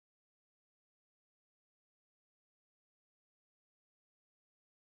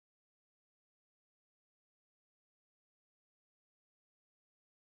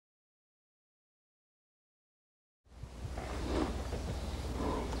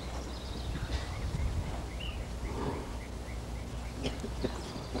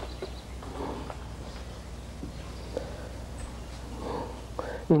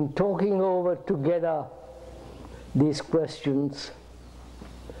In talking over together these questions,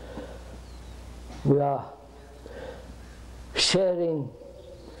 we are sharing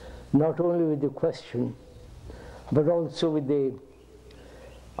not only with the question, but also with the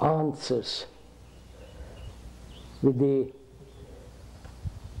answers, with the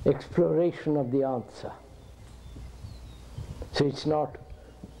exploration of the answer. So it's not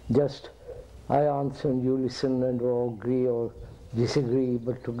just I answer and you listen and or agree or disagree,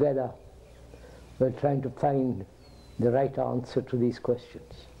 but together we're trying to find the right answer to these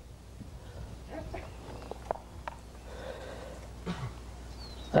questions.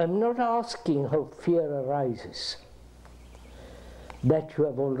 I'm not asking how fear arises. That you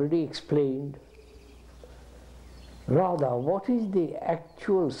have already explained. Rather, what is the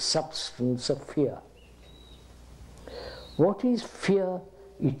actual substance of fear? What is fear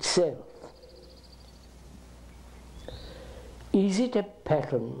itself? Is it a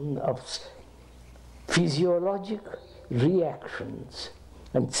pattern of physiologic reactions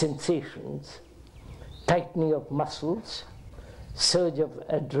and sensations, tightening of muscles, surge of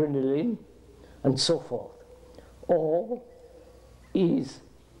adrenaline, and so forth? Or is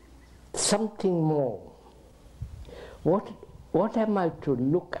something more? What am I to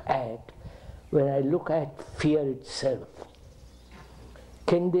look at when I look at fear itself?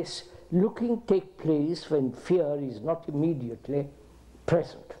 Can this looking take place when fear is not immediately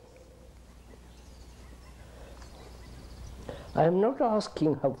present? I am not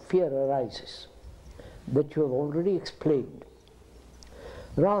asking how fear arises, that you have already explained.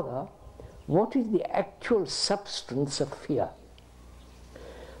 Rather, what is the actual substance of fear?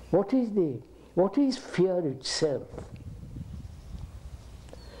 What is fear itself?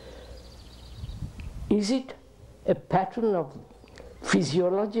 Is it a pattern of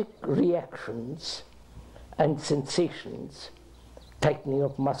physiologic reactions and sensations, tightening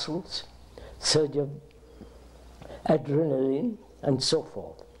of muscles, surge of adrenaline, and so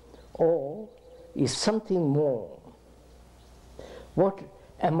forth? Or is something more? What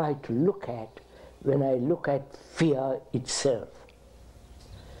am I to look at when I look at fear itself?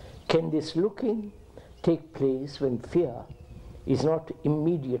 Can this looking take place when fear is not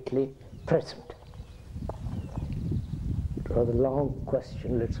immediately present? Rather long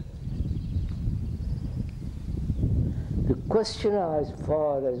question. The questioner, as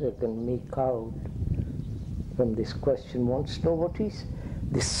far as I can make out from this question, wants to know what is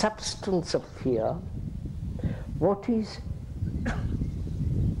the substance of fear, what is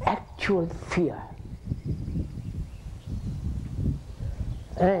actual fear,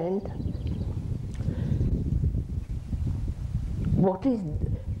 and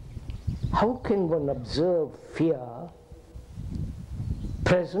how can one observe fear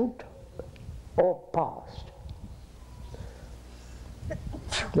present or past?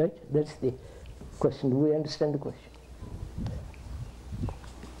 Right? That's the question. Do we understand the question?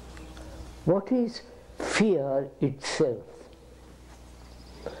 What is fear itself?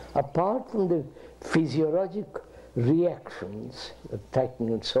 Apart from the physiologic reactions,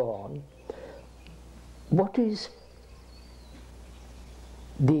 tightening and so on, what is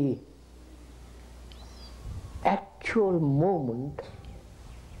the actual moment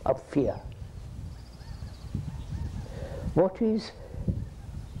of fear? What is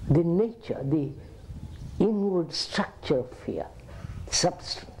the nature, the inward structure of fear,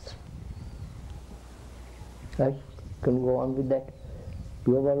 substance? I can go on with that.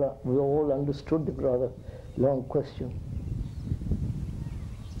 We all understood the rather long question.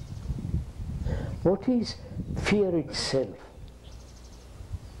 What is fear itself?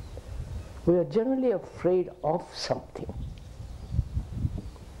 We are generally afraid of something,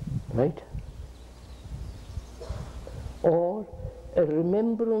 right? Or a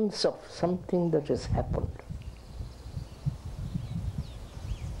remembrance of something that has happened.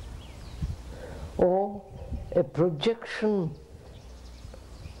 Or a projection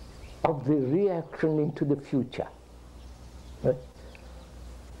of the reaction into the future. Right?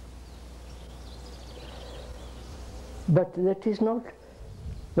 But that is not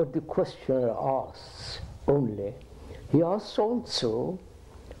what the questioner asks only. He asks also,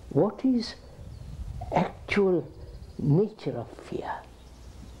 what is actual nature of fear?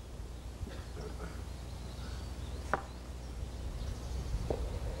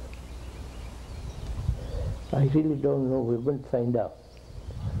 I really don't know. We're going to find out.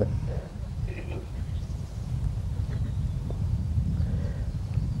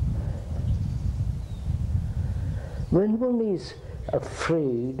 When one is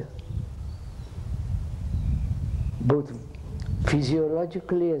afraid, both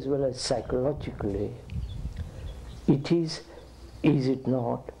physiologically as well as psychologically, it is is it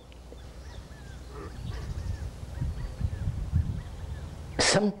not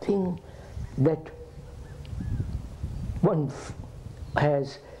something that one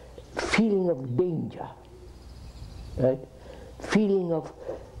has feeling of danger, right? Feeling of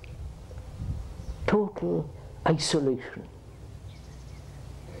total isolation,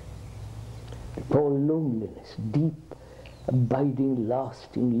 or loneliness, deep, abiding,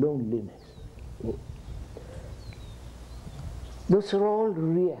 lasting loneliness. Those are all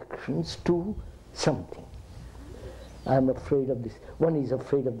reactions to something. I'm afraid of this. One is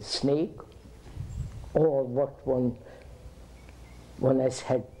afraid of the snake, or what one has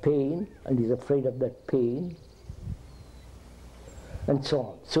had pain and is afraid of that pain, and so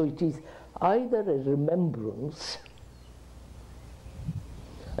on. So it is either a remembrance,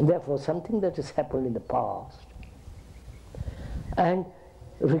 and therefore something that has happened in the past, and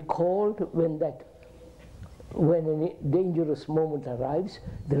recalled when a dangerous moment arrives,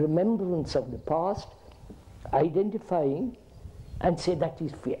 the remembrance of the past, identifying and say that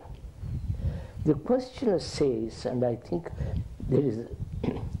is fear. The questioner says, and I think there is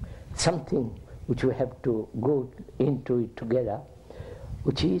something which we have to go into it together,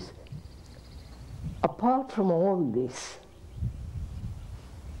 which is, apart from all this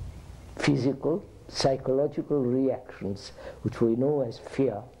physical, psychological reactions which we know as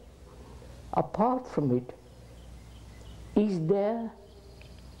fear, apart from it, is there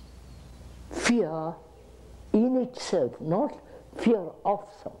fear in itself, not fear of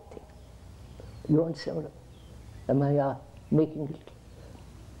something? You understand? Am I making it?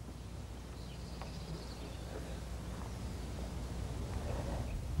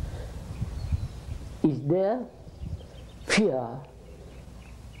 Is there fear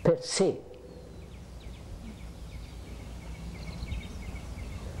per se?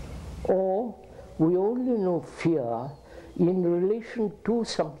 Or we only know fear in relation to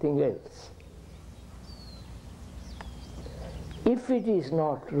something else? If it is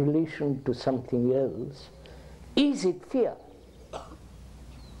not relation to something else, is it fear?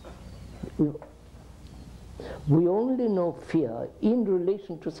 We only know fear in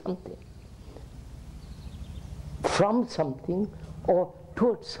relation to something, from something or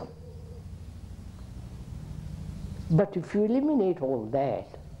towards something. But if you eliminate all that,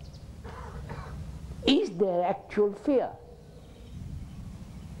 is there actual fear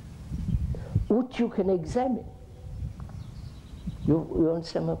which you can examine? You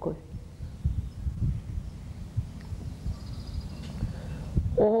understand my question?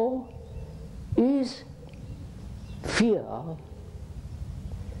 Or is fear,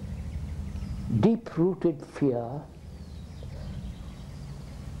 deep-rooted fear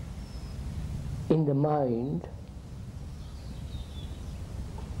in the mind,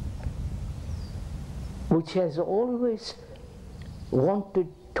 which has always wanted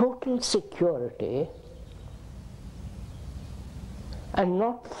total security, and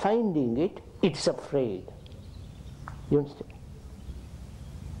not finding it, it's afraid? You understand?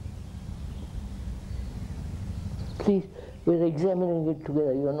 Please, we're examining it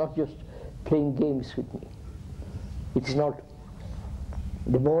together. You're not just playing games with me. It's not,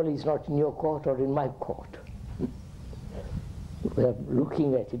 the ball is not in your court or in my court. We're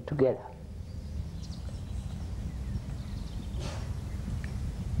looking at it together.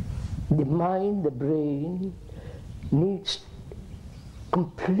 The mind, the brain, needs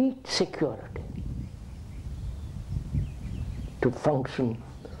complete security to function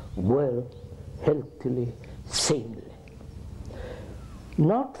well, healthily, sanely.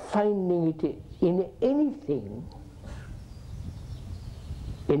 Not finding it in anything,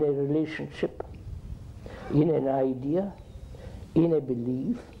 in a relationship, in an idea, in a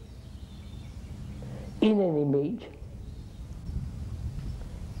belief, in an image.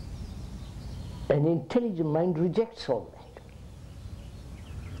 An intelligent mind rejects all that.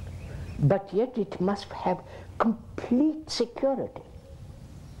 But yet it must have complete security.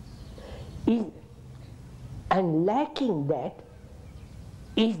 And lacking that,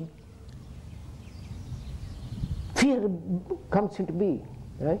 fear comes into being,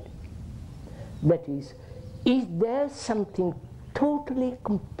 right? That is there something totally,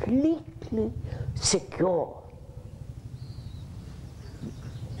 completely secure,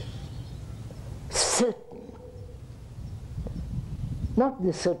 certain, not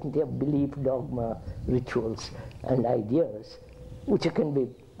the certainty of belief, dogma, rituals, and ideas, which can be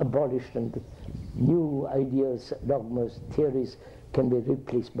abolished and new ideas, dogmas, theories can be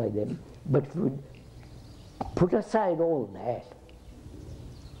replaced by them. But if we put aside all that,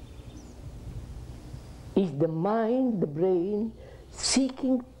 is the mind, the brain,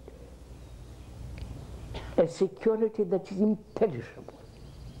 seeking a security that is imperishable.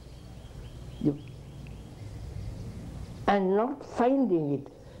 And not finding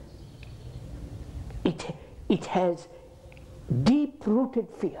it has deep-rooted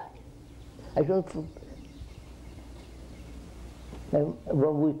fear. I don't know.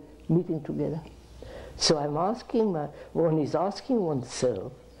 Were we meeting together? So I'm asking, one is asking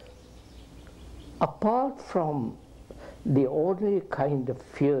oneself, apart from the ordinary kind of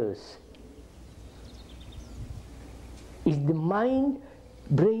fears, is the mind,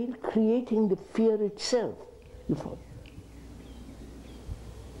 brain creating the fear itself? You follow?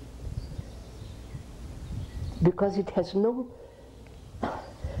 Because it has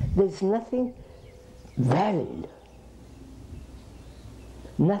there's nothing valid,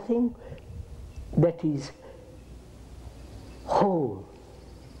 nothing that is whole.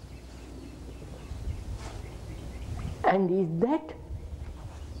 And is that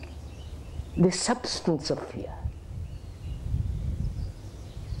the substance of fear?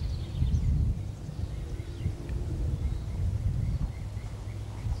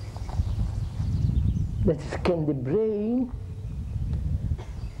 That is, can the brain,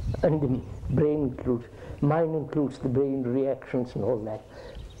 and the brain includes, mind includes the brain reactions and all that,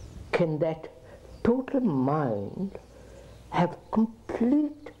 can that total mind have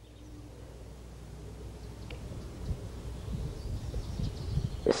complete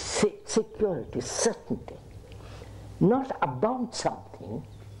security, certainty, not about something,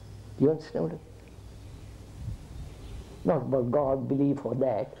 you understand what I mean? Not about God, belief or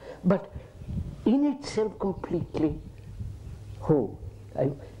that, but in itself completely whole.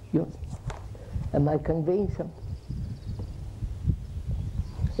 Am I conveying something?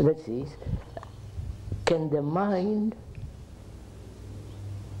 That is, can the mind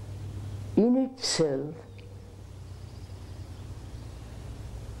in itself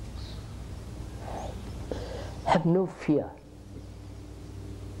have no fear?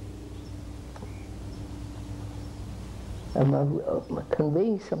 Am I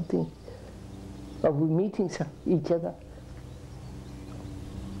conveying something? Are we meeting each other?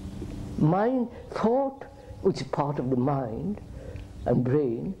 Mind, thought, which is part of the mind and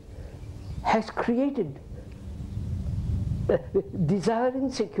brain, has created,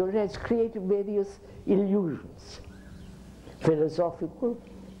 desiring security has created various illusions, philosophical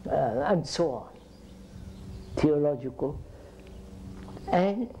and so on, theological,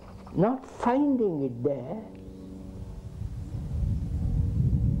 and not finding it there,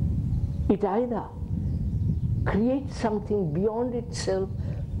 it either creates something beyond itself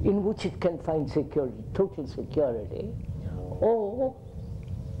in which it can find security, total security, or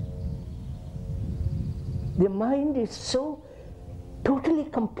the mind is so totally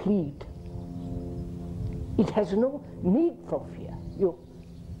complete, it has no need for fear.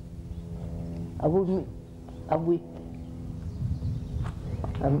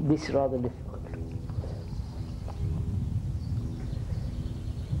 This is rather difficult.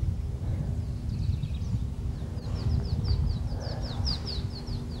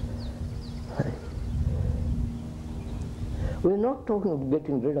 We're not talking of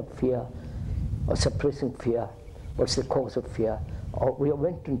getting rid of fear or suppressing fear. What's the cause of fear? We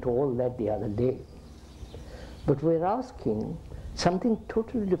went into all that the other day. But we're asking something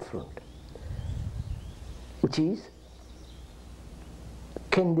totally different, which is,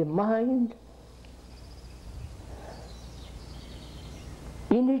 can the mind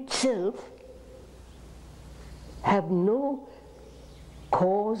in itself have no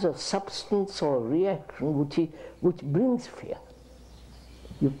cause or substance or reaction which brings fear?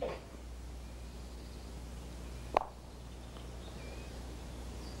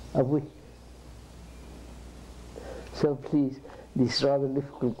 Are we? So please, this rather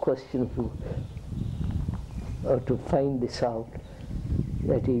difficult question to find this out.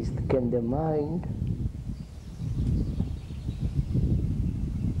 That is, can the mind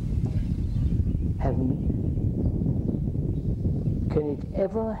have, can it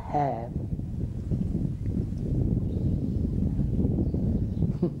ever have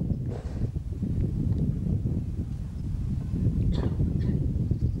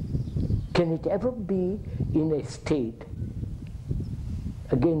can it ever be in a state,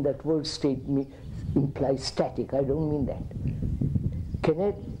 again that word state implies static, I don't mean that. Can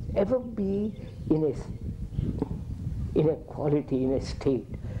it ever be in a quality, in a state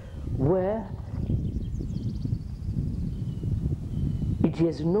where it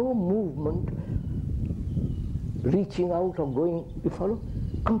has no movement reaching out or going, you follow?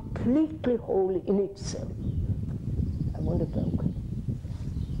 Completely whole in itself. I wonder if I'm correct.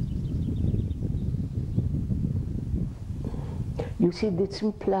 You see, this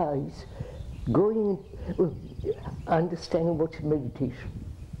implies understanding what's meditation,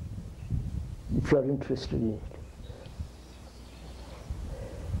 if you're interested in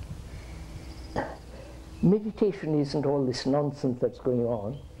it. Meditation isn't all this nonsense that's going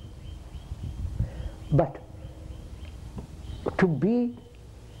on, but to be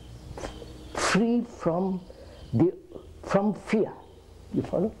free from fear, you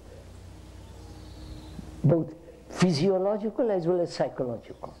follow? Both physiological as well as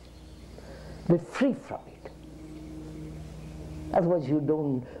psychological. Be free from it. Otherwise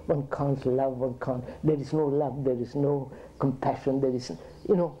one can't love, there is no love, there is no compassion, there is,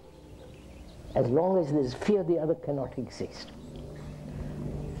 as long as there is fear, the other cannot exist.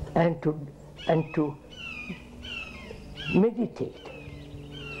 And to meditate,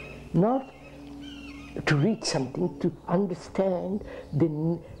 not to read something, to understand the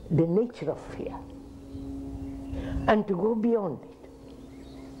nature of fear, and to go beyond it,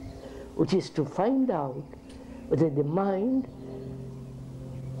 which is to find out whether the mind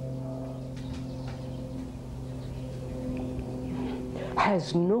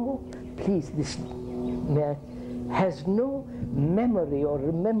has no, has no memory or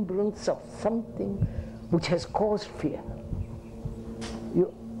remembrance of something which has caused fear,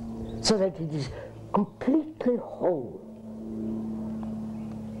 so that it is completely whole.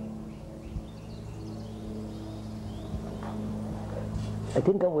 I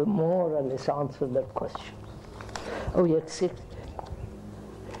think I will more or less answer that question. Oh yes,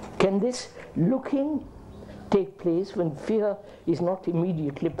 can this looking take place when fear is not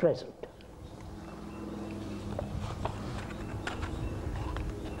immediately present?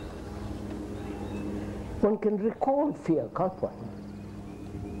 One can recall fear, can't one?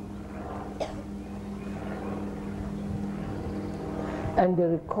 And the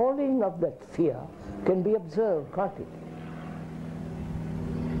recalling of that fear can be observed, can't it?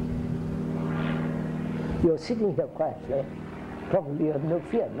 You're sitting here quietly, probably you have no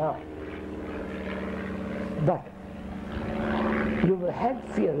fear now. But you've had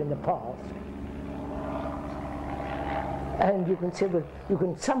fear in the past, and you can say, well, you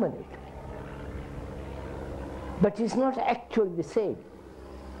can summon it. But it's not actually the same,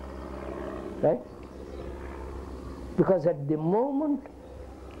 right? Because at the moment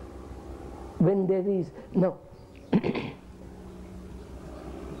when there is no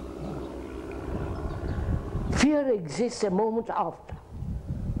fear exists a moment after,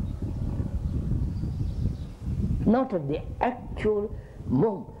 not at the actual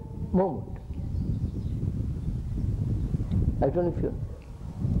moment. I don't know if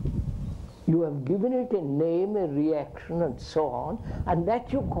you have given it a name, a reaction, and so on, and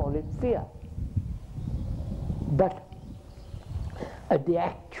that you call it fear. But at the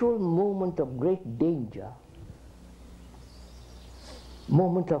actual moment of great danger,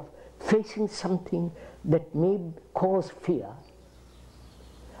 moment of facing something that may cause fear,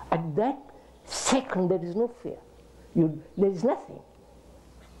 at that second there is no fear. There is nothing.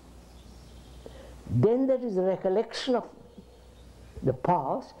 Then there is a recollection of the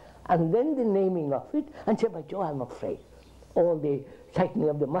past, and then the naming of it, and say, by Joe, I'm afraid. All the tightening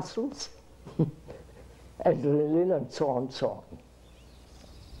of the muscles, adrenaline, and so on, so on.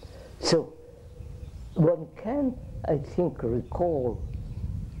 So one can, I think, recall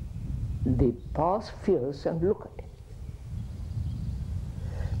the past fears and look at it.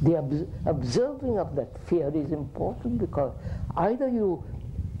 The observing of that fear is important, because either you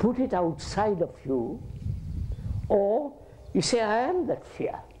put it outside of you, or you say, I am that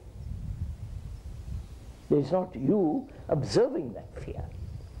fear. It is not you observing that fear.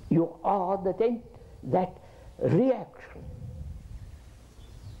 You are that reaction.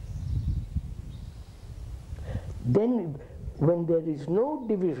 Then, when there is no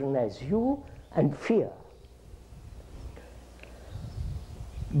division as you and fear,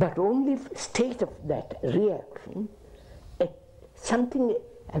 but only state of that reaction, something,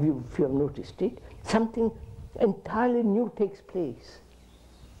 if you have noticed it, something entirely new takes place.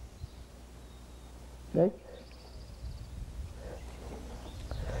 Right?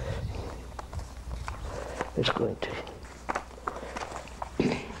 Let's go into it.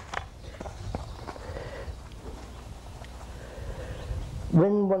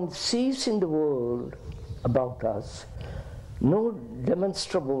 When one sees in the world about us no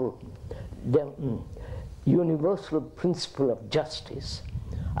demonstrable, universal principle of justice,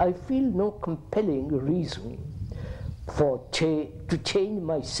 I feel no compelling reason to change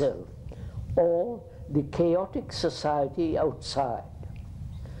myself or the chaotic society outside.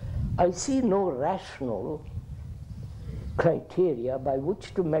 I see no rational criteria by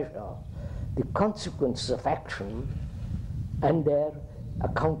which to measure the consequences of action and their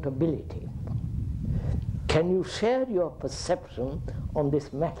accountability. Can you share your perception on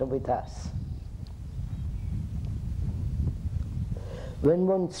this matter with us? When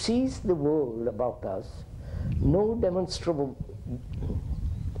one sees the world about us, no demonstrable,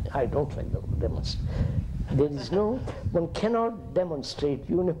 I don't like the word demonstrable, there is no, one cannot demonstrate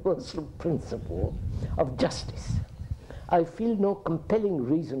universal principle of justice. I feel no compelling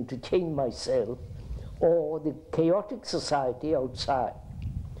reason to change myself or the chaotic society outside.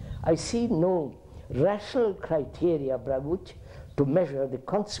 I see no rational criteria by which to measure the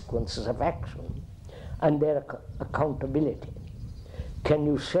consequences of action and their accountability. Can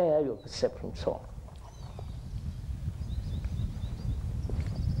you share your perception so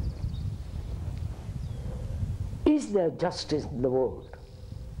on? Is there justice in the world?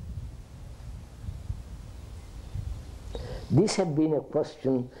 This had been a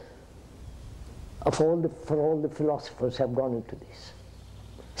question of for all the philosophers have gone into this,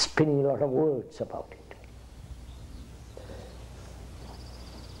 spinning a lot of words about it.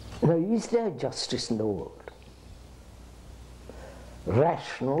 Now, is there justice in the world?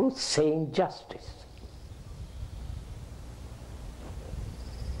 Rational, sane justice.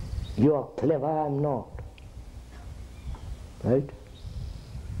 You are clever, I am not. Right?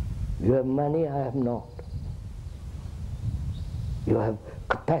 You have money, I have not. You have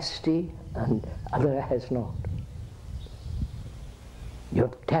capacity and other has not. You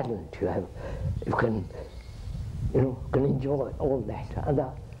have talent, you can enjoy all that.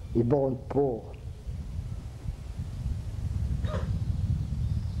 Other is born poor.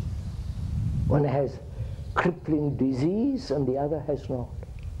 One has crippling disease and the other has not.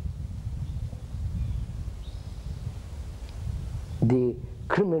 The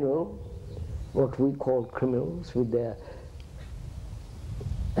criminal, what we call criminals, with their,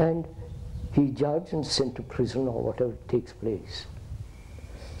 and he judged and sent to prison or whatever takes place.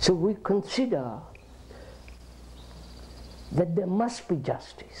 So we consider that there must be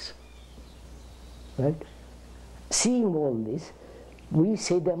justice, right? Seeing all this, we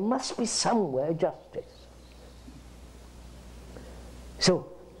say there must be somewhere justice. So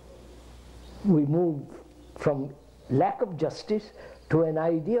we move from lack of justice to an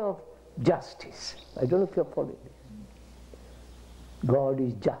idea of justice. I don't know if you're following this. God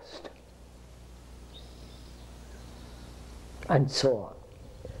is just. And so on.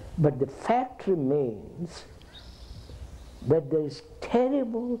 But the fact remains that there is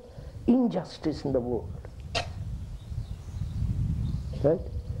terrible injustice in the world. Right?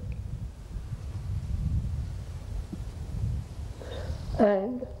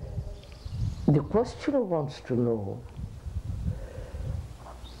 And the questioner wants to know,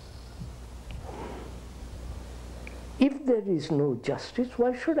 if there is no justice,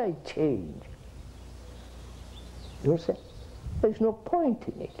 why should I change? You say, there's no point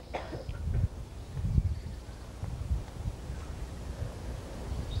in it.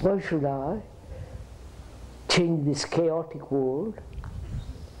 Why should I change this chaotic world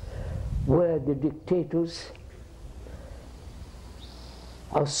where the dictators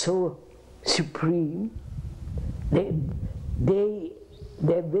are so supreme, their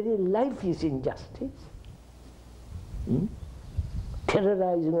very life is injustice,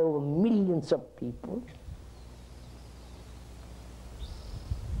 terrorizing over millions of people,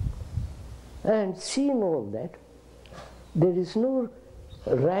 and seeing all that, there is no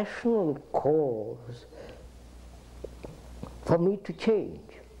rational cause for me to change.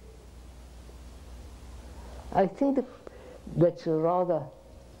 I think that's a rather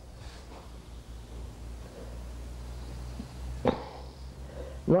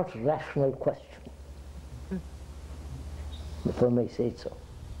not rational question, if I may say so.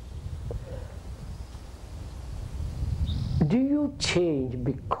 Do you change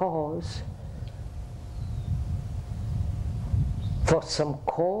because for some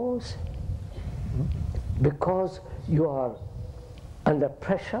cause, because you are under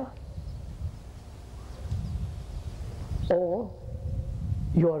pressure, or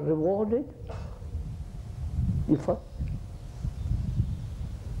you are rewarded?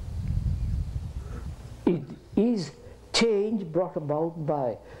 It is change brought about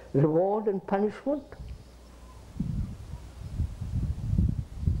by reward and punishment,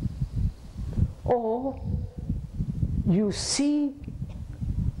 or you see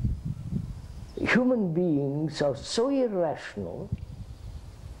human beings are so irrational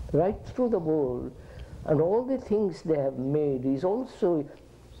right through the world, and all the things they have made is also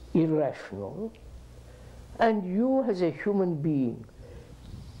irrational, and you as a human being,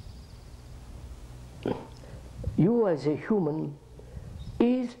 you as a human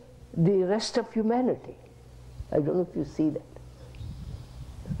is the rest of humanity. I don't know if you see that.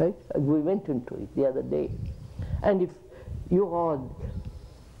 Right? We went into it the other day. And if you are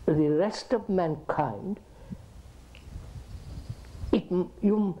the rest of mankind, you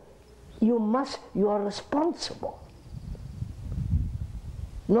are responsible.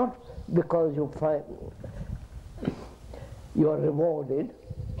 Not because you find you are rewarded,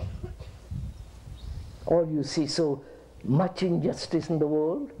 or you see so much injustice in the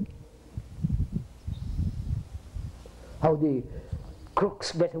world, how the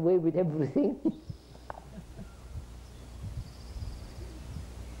crooks get away with everything.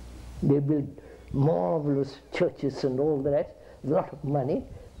 They build marvelous churches and all that, a lot of money,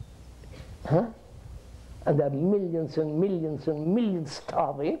 huh? And there are millions and millions and millions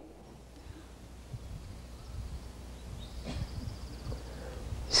starving.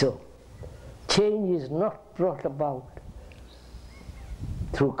 So, change is not brought about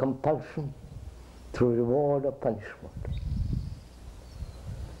through compulsion, through reward or punishment.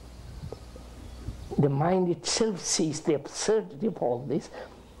 The mind itself sees the absurdity of all this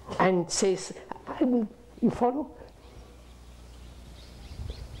and says, you follow?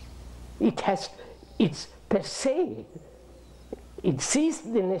 It's per se. It sees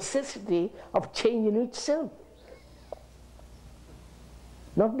the necessity of change in itself.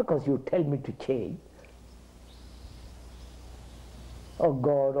 Not because you tell me to change, or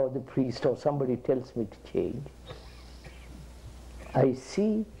God or the priest or somebody tells me to change. I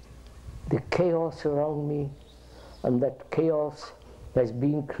see the chaos around me, and that chaos has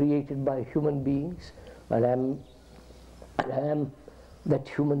been created by human beings, and I am that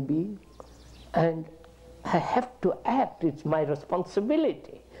human being, and I have to act. It's my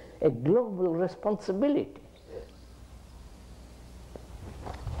responsibility, a global responsibility.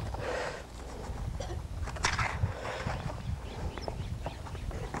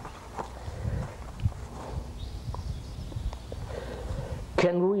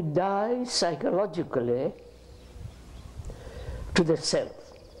 Can we die psychologically to the self?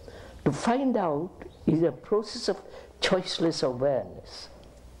 To find out is a process of choiceless awareness.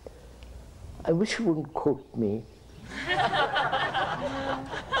 I wish you wouldn't quote me.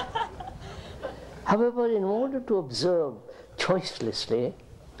 However, in order to observe choicelessly,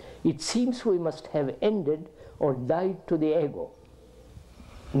 it seems we must have ended or died to the ego,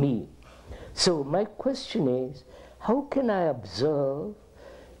 me. So my question is, how can I observe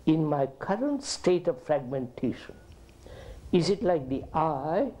in my current state of fragmentation? Is it like the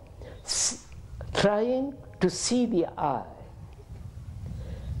eye trying to see the eye?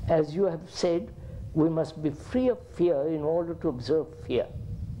 As you have said, we must be free of fear in order to observe fear.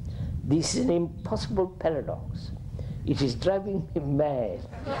 This is an impossible paradox. It is driving me mad.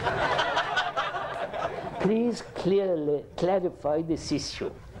 Please clearly clarify this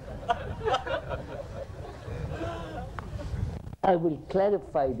issue. I will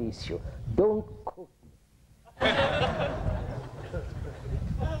clarify the issue. Don't quote me.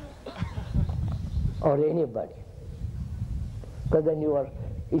 Or anybody. Because then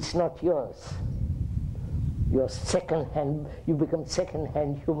it's not yours. You're second-hand, you become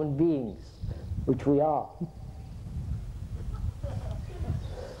second-hand human beings, which we are.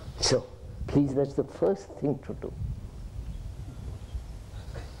 So, please, that's the first thing to do.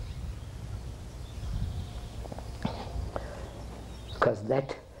 Because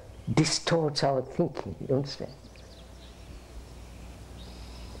that distorts our thinking, you understand?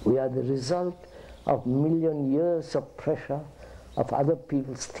 We are the result of million years of pressure of other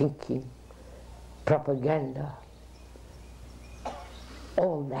people's thinking, propaganda,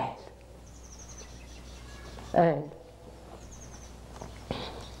 all that. And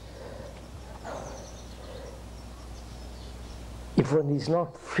if one is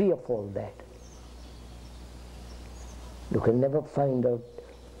not free of all that, you can never find out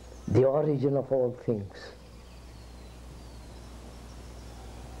the origin of all things.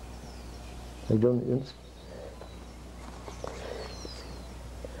 I don't understand.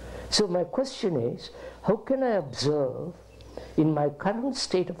 So my question is, how can I observe in my current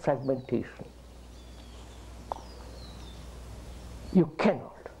state of fragmentation? You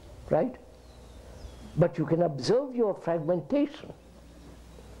cannot, right? But you can observe your fragmentation.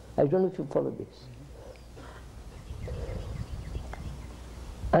 I don't know if you follow this.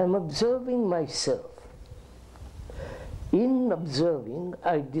 I'm observing myself. In observing,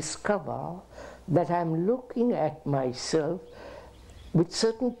 I discover that I'm looking at myself with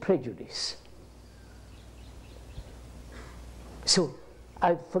certain prejudice. So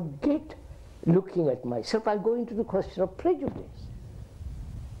I forget looking at myself, I go into the question of prejudice.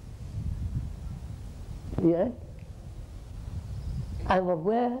 Yeah? I'm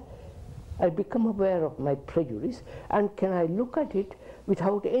aware, I become aware of my prejudice, and can I look at it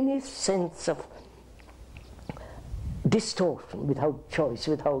without any sense of distortion, without choice,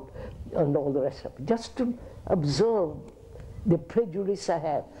 without and all the rest of it. Just to observe the prejudice I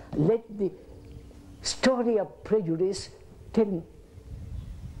have. Let the story of prejudice tell me.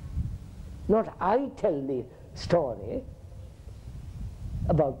 Not I tell the story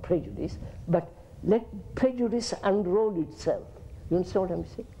about prejudice, but let prejudice unroll itself. You understand what I'm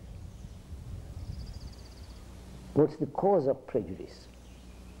saying? What's the cause of prejudice?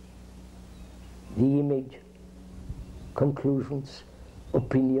 The image, conclusions,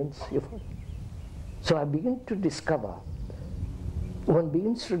 opinions. So I begin to discover, one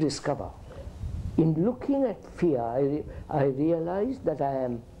begins to discover, in looking at fear, I realize that I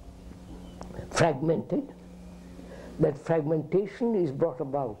am fragmented, that fragmentation is brought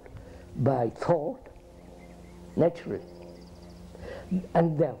about by thought, naturally.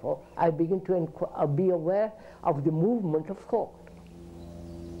 And therefore, I begin to be aware of the movement of thought.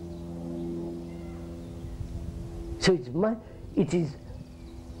 So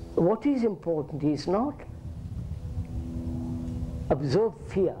what is important is not observe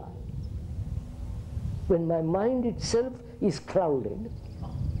fear when my mind itself is clouded,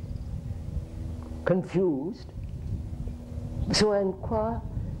 confused, so I inquire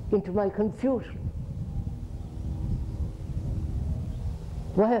into my confusion.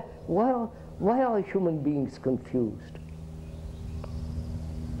 Why are human beings confused?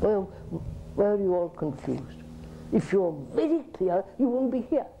 Well, why are you all confused? If you're very clear, you wouldn't be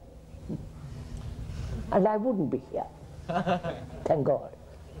here. And I wouldn't be here. Thank God.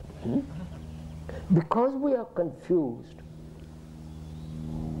 Because we are confused,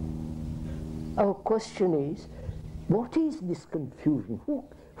 our question is, what is this confusion?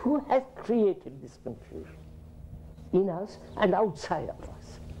 Who has created this confusion? In us and outside of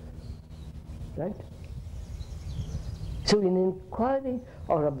us. Right? So in inquiring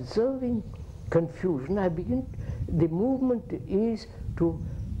or observing confusion, the movement is to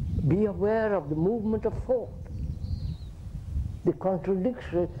be aware of the movement of thought, the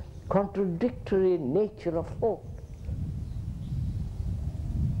contradictory nature of thought.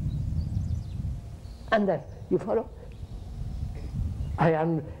 And that, you follow?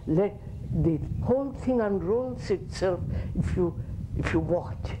 Let the whole thing unrolls itself if you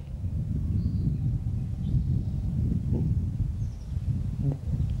watch.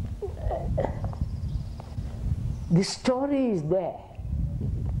 The story is there,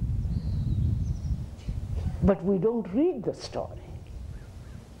 but we don't read the story.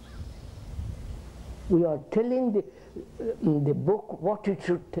 We are telling the book what it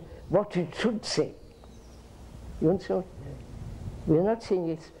should say. You understand? We are not saying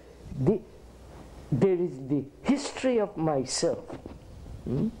it's there is the history of myself.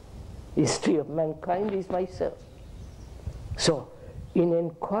 History of mankind is myself. So, in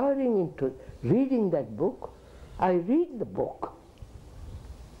inquiring into reading that book, I read the book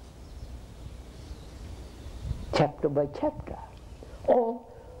chapter by chapter, or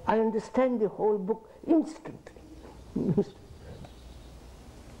I understand the whole book instantly.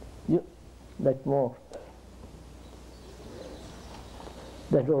 That more.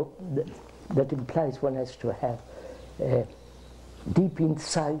 That implies one has to have deep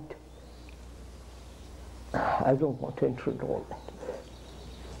insight. I don't want to enter into all that.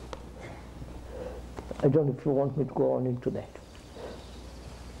 I don't know if you want me to go on into that.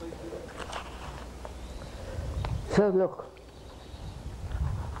 So look,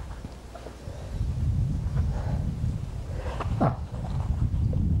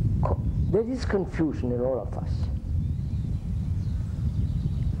 there is confusion in all of us.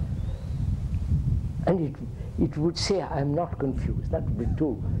 And it would say, I'm not confused. That would be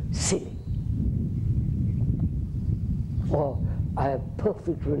too silly. Or I have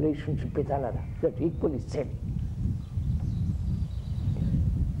perfect relationship with another. That's equally silly.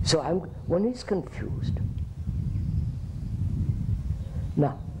 So one is confused.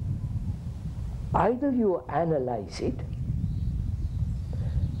 Now, either you analyze it,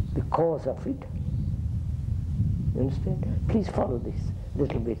 the cause of it, you understand? Please follow this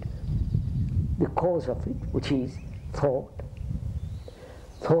little bit. The cause of it, which is thought.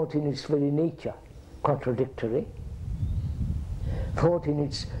 Thought in its very nature, contradictory. Thought in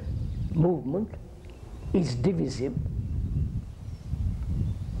its movement is divisive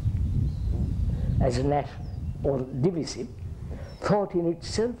as a national, or divisive. Thought in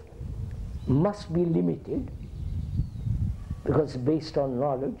itself must be limited because it's based on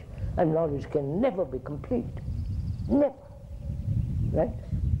knowledge, and knowledge can never be complete. Never. Right?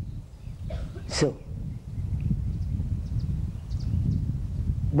 So,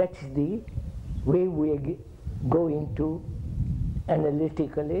 that's the way we go into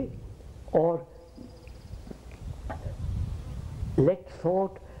analytically, or let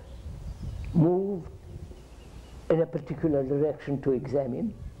thought move in a particular direction to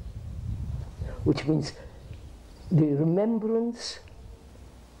examine, which means the remembrance,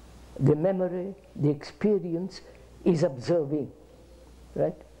 the memory, the experience is observing,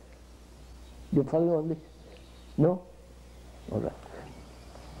 right? You following all this? No? All right.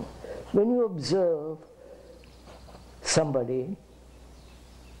 When you observe somebody,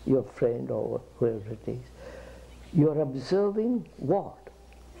 your friend or whoever it is, you're observing what?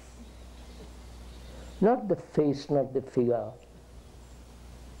 Not the face, not the figure,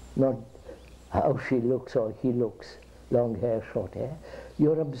 not how she looks or he looks, long hair, short hair.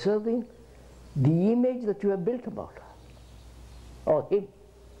 You're observing the image that you have built about her or him.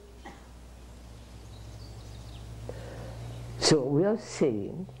 So we are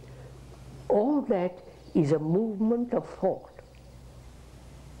saying all that is a movement of thought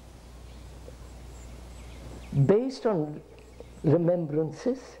based on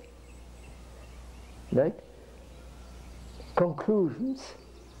remembrances, right? Conclusions,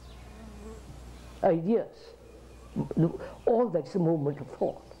 ideas. All that's a movement of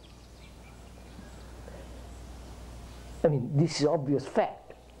thought. I mean, this is obvious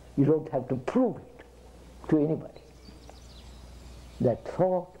fact. You don't have to prove it to anybody. That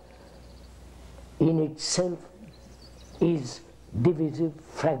thought in itself is divisive,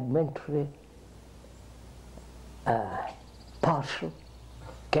 fragmentary, partial,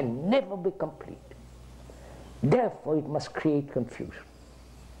 can never be complete. Therefore, it must create confusion.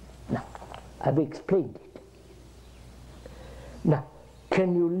 Now, I've explained it. Now,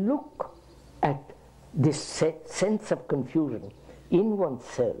 can you look at this sense of confusion in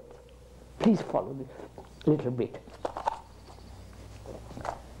oneself? Please follow me a little bit.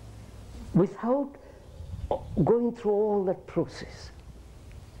 Without going through all that process.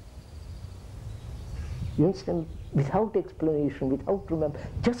 You understand? Without explanation, without remember,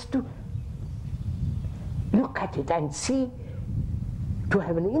 just to look at it and see, to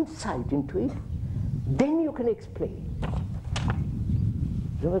have an insight into it, then you can explain.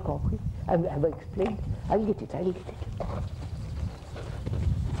 Have I explained? I'll get it, I'll get it.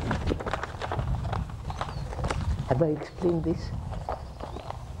 Have I explained this?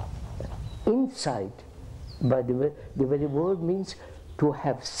 Insight, by the very word, means to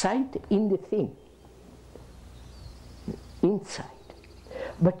have sight in the thing. Insight.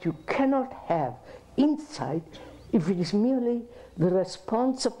 But you cannot have insight if it is merely the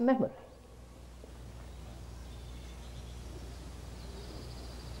response of memory.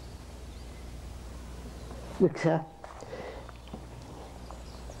 Because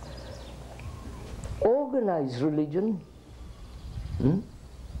organized religion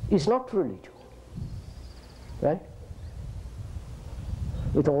is not religion, right?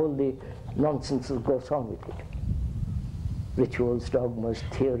 With all the nonsense that goes on with it. Rituals, dogmas,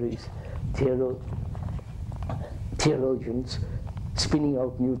 theories, theologians spinning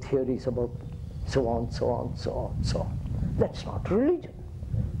out new theories about so on, so on, so on, so on. That's not religion.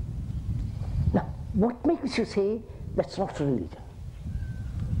 Now, what makes you say that's not religion?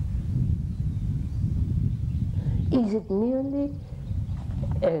 Is it merely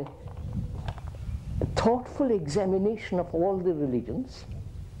a thoughtful examination of all the religions,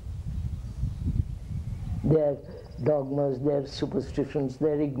 their dogmas, their superstitions,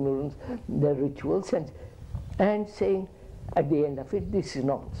 their ignorance, their rituals, and saying at the end of it, this is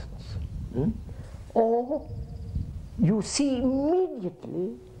nonsense? Or you see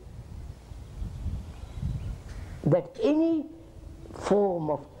immediately that any form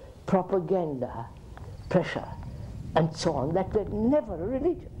of propaganda, pressure, and so on, that were never a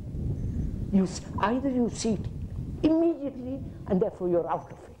religion. Either you see it immediately and therefore you're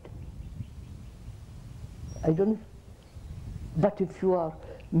out of it. I don't know. But if you are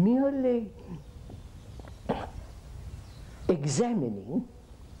merely examining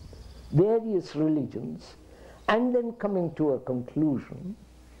various religions and then coming to a conclusion,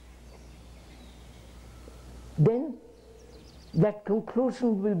 then that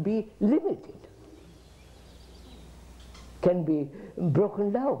conclusion will be limited, can be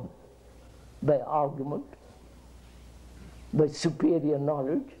broken down by argument, by superior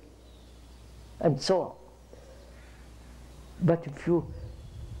knowledge, and so on. But if you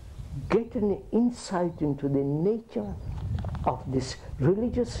get an insight into the nature of this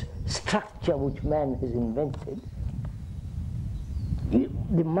religious structure which man has invented,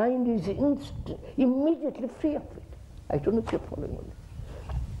 the mind is immediately free of it. I don't know if you're following me.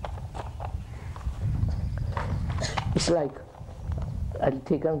 It's like, I'll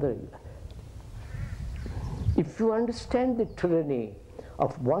take another. if you understand the tyranny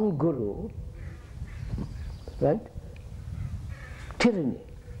of one guru, right? Tyranny.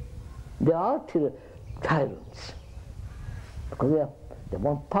 They are tyrants. Because they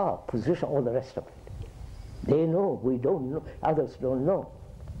want power, position, all the rest of it. They know, we don't know, others don't know.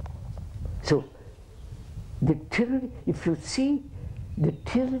 So, the tyranny, if you see the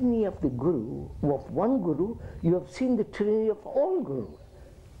tyranny of the guru, of one guru, you have seen the tyranny of all gurus.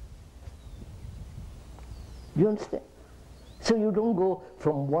 You understand? So you don't go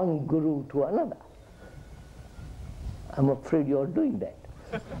from one guru to another. I'm afraid you're doing that.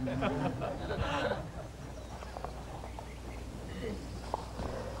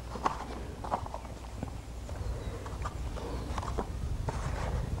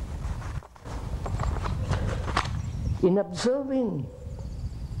 In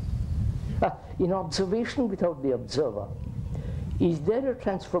observation without the observer, is there a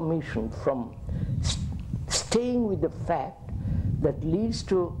transformation from staying with the fact that leads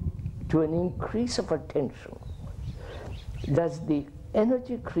to an increase of attention? Does the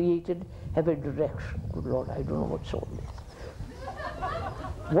energy created have a direction? Good Lord, I don't know what's all this.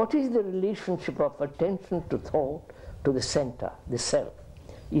 What is the relationship of attention to thought to the center, the self?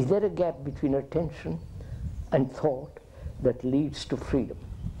 Is there a gap between attention and thought that leads to freedom?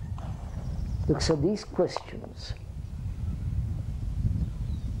 Look, so these questions,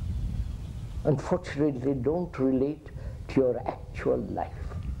 unfortunately, don't relate to your actual life,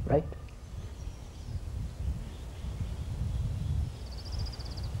 right?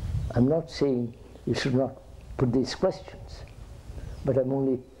 I'm not saying you should not put these questions, but I'm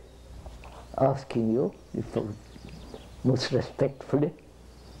only asking you, most respectfully,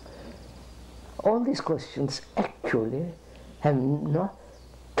 all these questions actually have not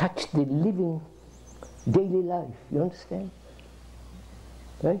touched the living daily life, you understand?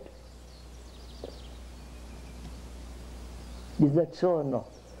 Right? Is that so or not?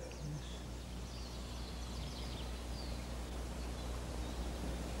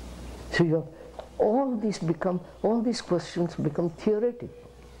 So you have, all these questions become theoretical.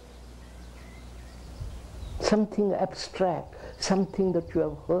 Something abstract, something that you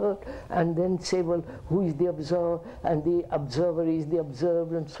have heard, and then say, well, who is the observer? And the observer is the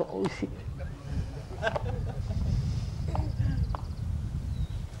observed, and so on.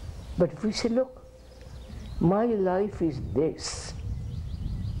 But if we say, look, my life is this.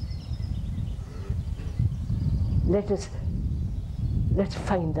 Let's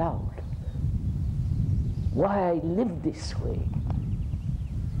find out why I live this way.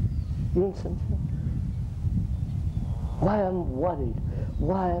 You understand? Why I'm worried,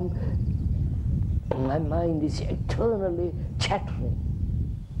 why my mind is eternally chattering,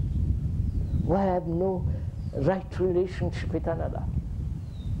 why I have no right relationship with another,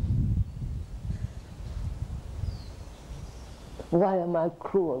 why am I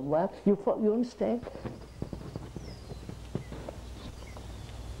cruel, why, you understand?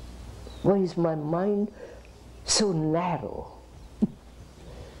 Why is my mind so narrow?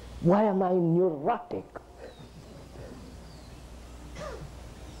 Why am I neurotic?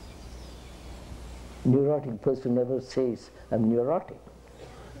 Neurotic person never says, I'm neurotic.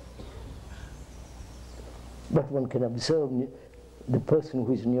 But one can observe the person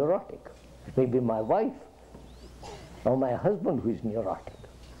who is neurotic. It may be my wife or my husband who is neurotic.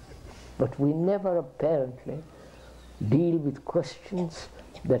 But we never apparently deal with questions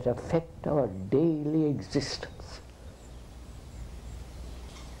that affect our daily existence.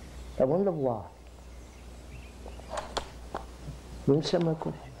 I wonder why. You understand my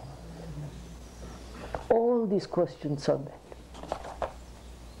question? All these questions are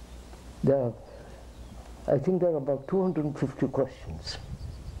that. I think there are about 250 questions.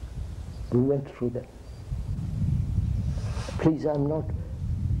 We went through them. Please, I'm not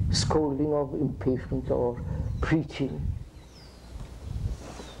scolding or impatient or preaching,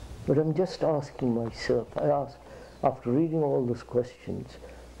 but I'm just asking myself. I ask, after reading all those questions,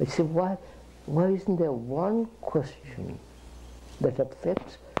 I say, why isn't there one question that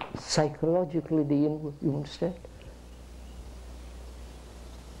affects psychologically the inward? You understand?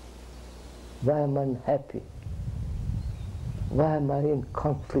 Why am I unhappy? Why am I in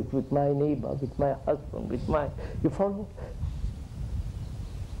conflict with my neighbor, with my husband, with my... You follow?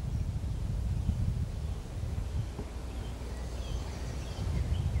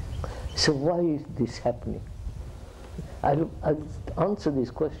 So why is this happening? I'll answer these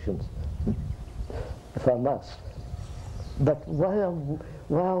questions, if I must. But why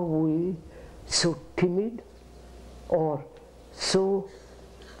are we so timid or so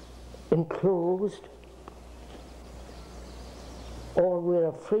enclosed or we're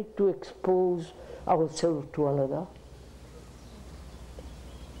afraid to expose ourselves to another,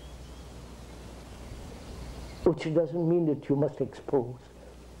 which doesn't mean that you must expose.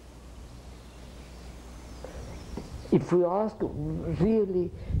 If we ask really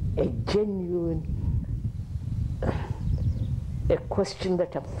a genuine a question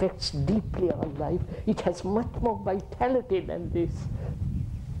that affects deeply our life, it has much more vitality than this.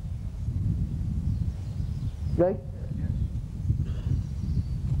 Right?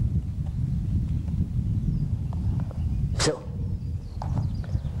 So,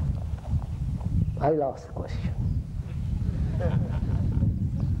 I'll ask the question.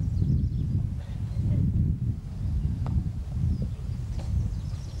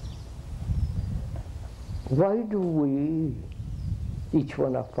 Why do we, each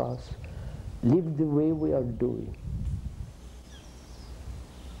one of us, live the way we are doing?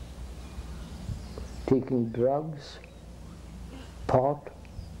 Taking drugs, pot,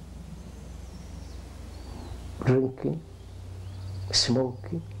 drinking,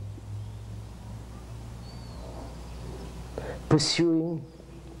 smoking, pursuing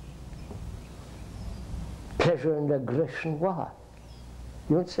pleasure and aggression. Why?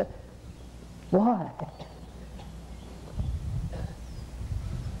 You understand? Why?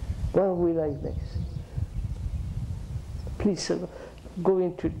 Why are we like this? Please go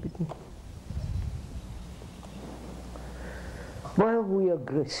into it with me. Why are we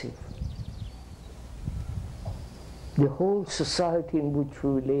aggressive? The whole society in which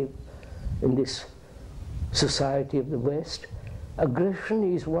we live, in this society of the West,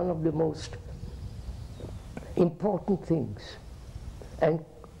 aggression is one of the most important things, and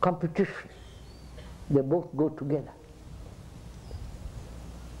competition. They both go together.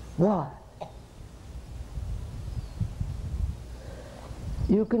 Why?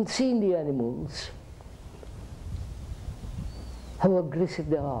 You can see in the animals how aggressive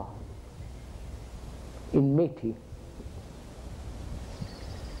they are in mating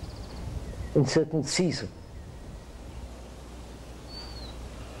in certain seasons.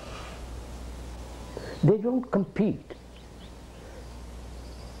 They don't compete,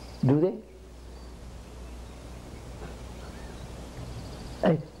 do they?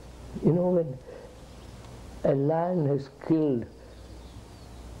 And you know, when a lion has killed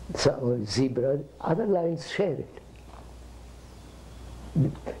a zebra, other lions share it.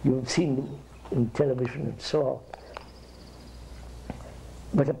 You've seen in television and so on.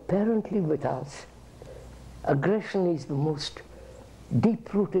 But apparently with us, aggression is the most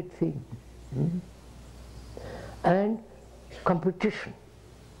deep-rooted thing. And competition.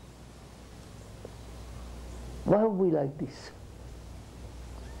 Why are we like this?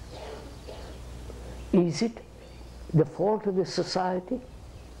 Is it the fault of the society?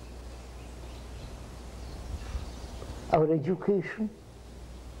 Our education?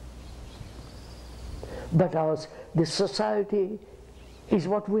 But the society is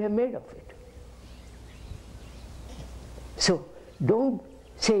what we have made of it. So don't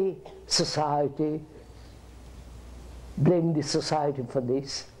say society, blame the society for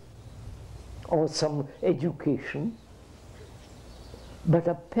this, or some education. But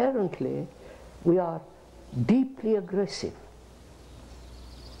apparently we are deeply aggressive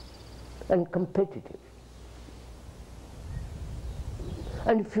and competitive.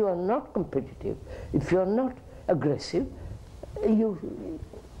 And if you are not competitive, if you are not aggressive, in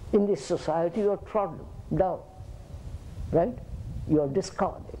this society you are trodden down, right? You are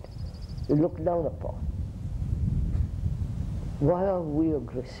discarded, you look down upon. Why are we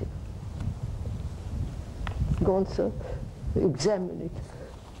aggressive? Go on, sir, examine it.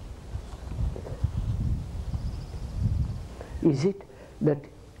 Is it that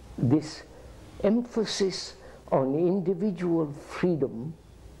this emphasis on individual freedom,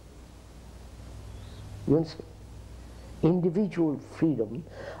 you understand? Individual freedom,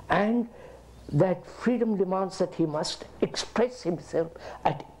 and that freedom demands that he must express himself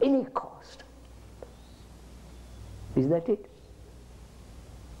at any cost. Is that it?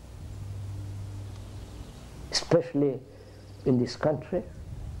 Especially in this country,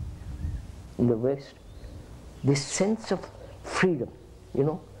 in the West, this sense of freedom, you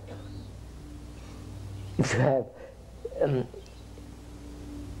know. If you have an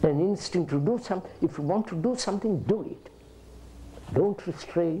instinct to do something, if you want to do something, do it. Don't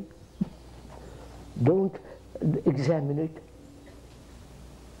restrain, don't examine it.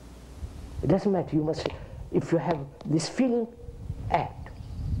 It doesn't matter, you must, if you have this feeling, act.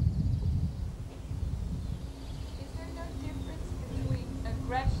 Is there no difference between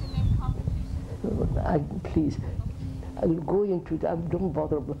aggression and competition? Please, I will go into it, don't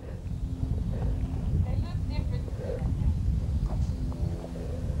bother. They look different.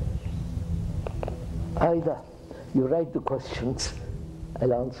 Either you write the questions,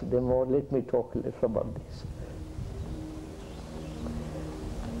 I'll answer them, or let me talk a little about this.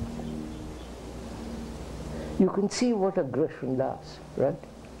 You can see what aggression does, right?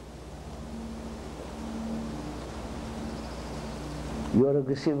 You're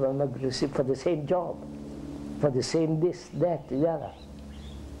aggressive, I'm aggressive for the same job, for the same this, that, the other.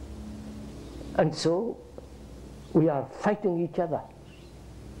 And so we are fighting each other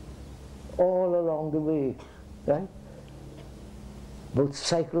all along the way, right? Both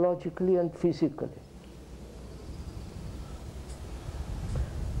psychologically and physically.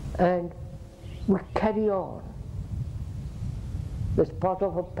 And we carry on. That's part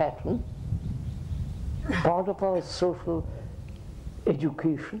of a pattern, part of our social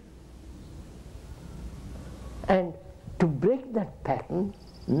education. And to break that pattern,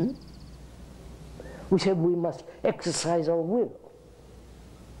 we said we must exercise our will,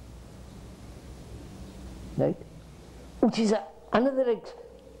 right? Which is another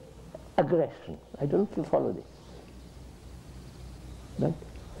aggression. I don't know if you follow this, right?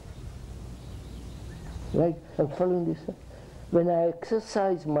 Right? I'm following this. When I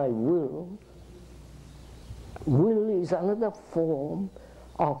exercise my will, will is another form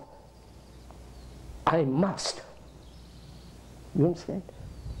of I must. You understand?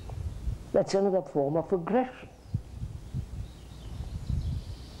 That's another form of aggression.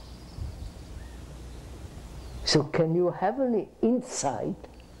 So can you have an insight,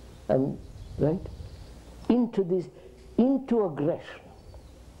 right, into this, into aggression?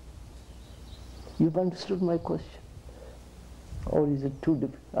 You've understood my question? Or is it too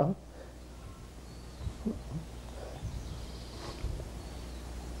difficult?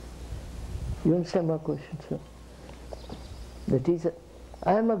 You understand my question, sir? That is,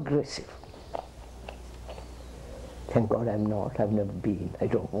 I am aggressive. Thank God I'm not, I've never been, I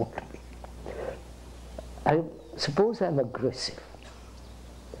don't want to be. I suppose I'm aggressive.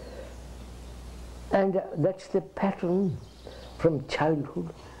 And that's the pattern from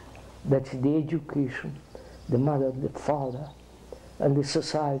childhood, that's the education, the mother, the father, and the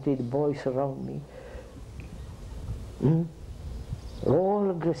society, the boys around me. All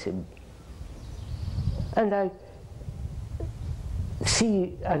aggressive. And I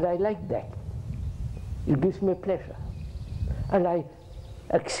see, and I like that. It gives me pleasure. And I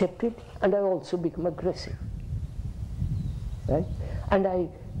accept it, and I also become aggressive. Right? And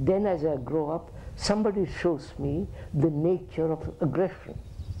then as I grow up, somebody shows me the nature of aggression,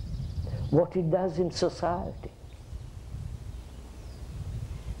 what it does in society,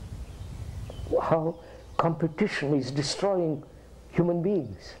 how competition is destroying human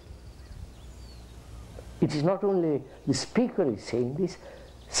beings. It is not only the speaker is saying this,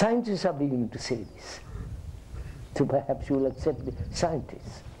 scientists are beginning to say this. So perhaps you will accept the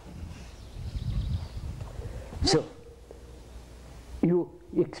scientists. So you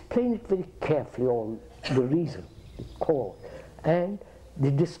explain it very carefully, all the reason, the cause, and the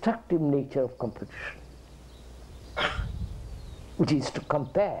destructive nature of competition, which is to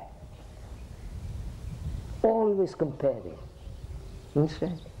compare, always comparing. You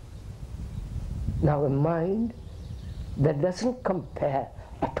understand? Now a mind that doesn't compare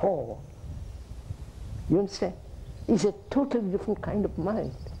at all, you understand, is a totally different kind of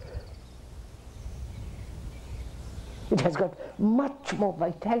mind. It has got much more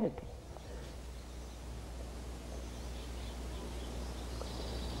vitality.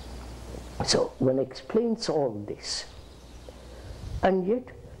 So one explains all this, and yet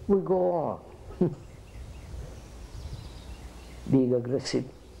we go on being aggressive,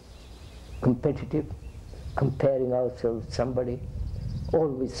 competitive, comparing ourselves with somebody,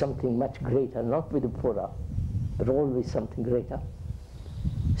 always something much greater, not with the pura, but always something greater.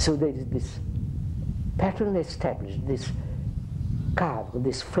 So there is this pattern established, this carved,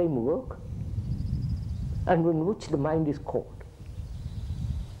 this framework, and in which the mind is caught.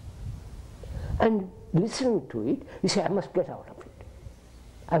 And listening to it, you say, I must get out of it.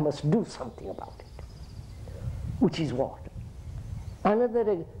 I must do something about it. Which is what?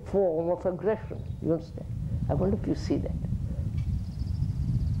 Another form of aggression, you understand? I wonder if you see that.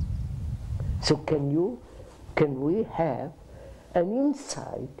 So can we have an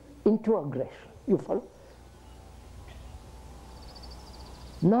insight into aggression? You follow?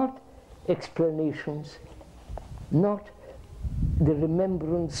 Not explanations, not the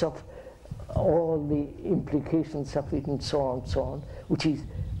remembrance of all the implications of it and so on, which is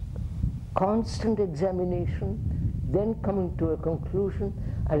constant examination, then coming to a conclusion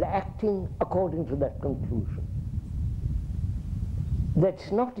and acting according to that conclusion.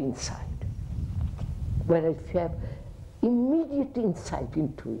 That's not insight. Whereas if you have immediate insight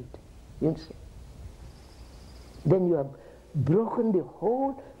into it, you understand? then you have broken the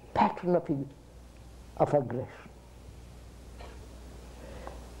whole pattern of aggression.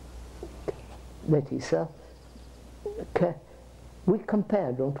 That is, we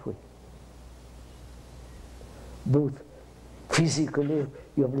compare, don't we? Both physically,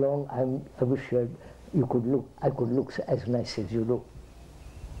 you have long, I wish I could look as nice as you do.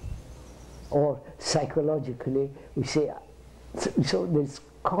 Or psychologically, we say, so there's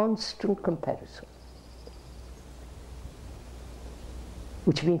constant comparison.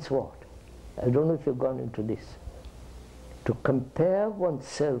 Which means what? I don't know if you've gone into this. To compare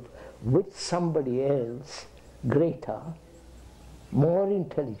oneself with somebody else, greater, more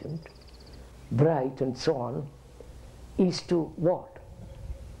intelligent, bright, and so on, is to what?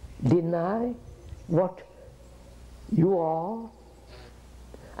 Deny what you are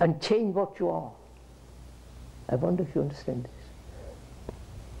and change what you are. I wonder if you understand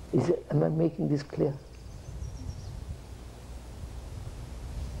this. Am I making this clear?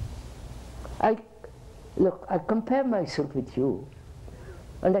 Look, I compare myself with you,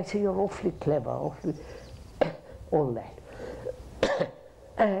 and I say you're awfully clever, awfully all that.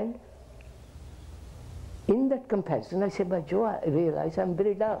 And in that comparison, I say, by Joe, I realize I'm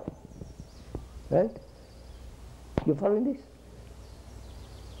very dull. Right? You following this?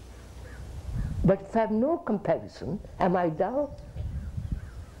 But if I have no comparison, am I dull?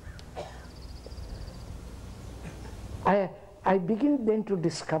 I begin then to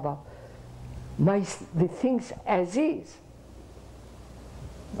discover the things as is.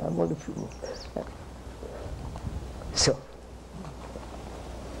 So,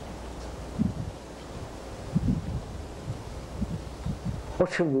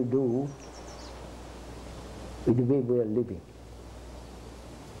 what shall we do with the way we are living?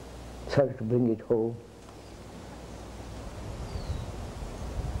 Sorry to bring it home.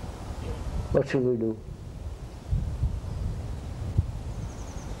 What shall we do?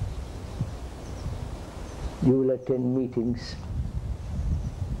 You will attend meetings,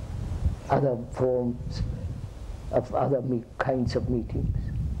 other forms of other kinds of meetings,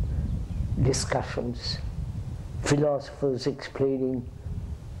 discussions, philosophers explaining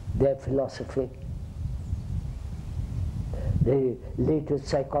their philosophy. The latest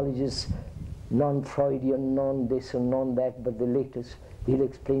psychologists, non-Freudian, non-this and non-that, but the latest, he'll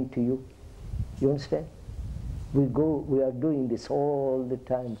explain to you. You understand? We are doing this all the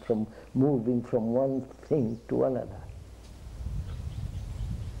time, from moving from one thing to another.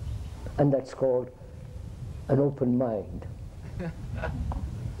 And that's called an open mind.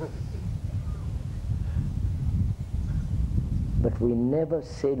 But we never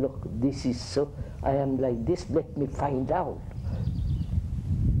say, look, this is so, I am like this, let me find out.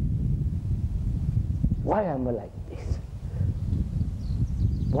 Why am I like this?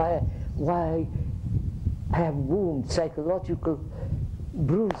 Why I have wounds, psychological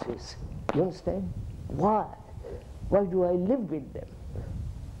bruises. You understand? Why? Why do I live with them?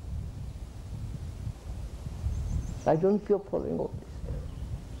 I don't know if you're following all this.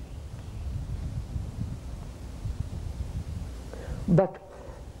 But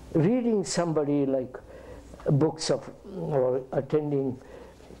reading somebody like books of, or attending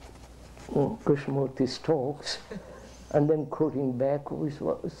Krishnamurti's talks, and then quoting back was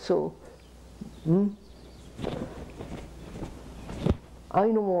so, I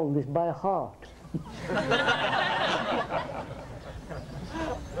know all this by heart.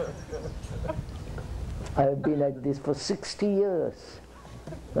 I have been at this for 60 years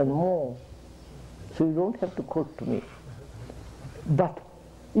and more, so you don't have to quote to me. But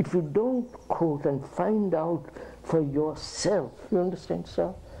if you don't quote and find out for yourself, you understand,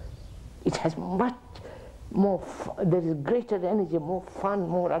 sir? It has much more, there is greater energy, more fun,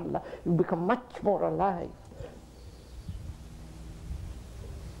 more alive. You become much more alive.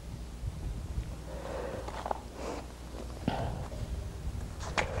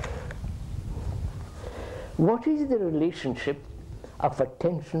 What is the relationship of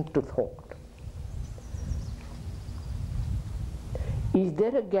attention to thought? Is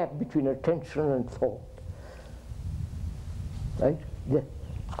there a gap between attention and thought? Right?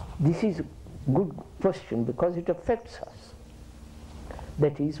 This is a good question because it affects us.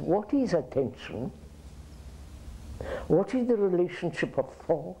 That is, what is attention? What is the relationship of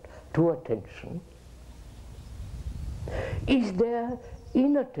thought to attention? Is there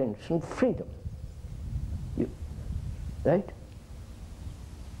in attention freedom? Right?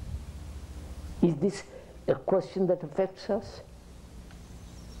 Is this a question that affects us?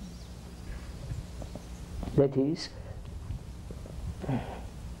 That is,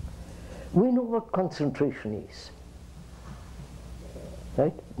 we know what concentration is.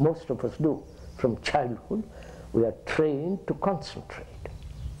 Right? Most of us do from childhood. We are trained to concentrate.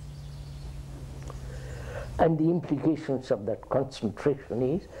 And the implications of that concentration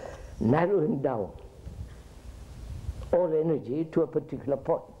is narrowing down all energy to a particular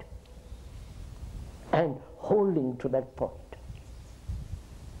point and holding to that point.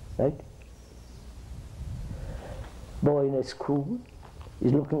 Right? Boy in a school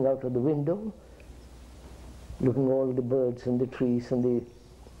is looking out of the window, looking at all the birds and the trees and the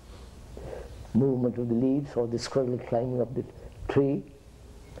movement of the leaves, or the squirrel climbing up the tree.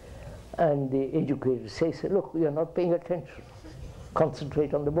 And the educator says, look, you're not paying attention.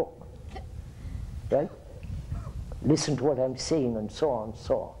 Concentrate on the book. Right? Listen to what I'm saying, and so on,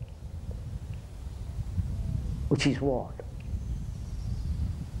 so on. Which is what?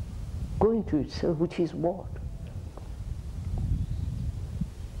 Go into itself, which is what?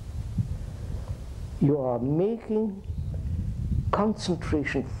 You are making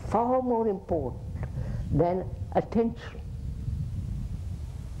concentration far more important than attention.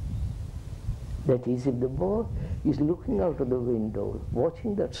 That is, if the boy is looking out of the window,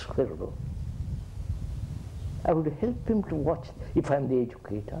 watching that squirrel, I would help him to watch, if I'm the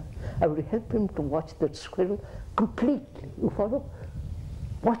educator, I would help him to watch that squirrel completely. You follow?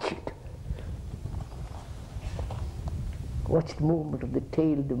 Watch it. Watch the movement of the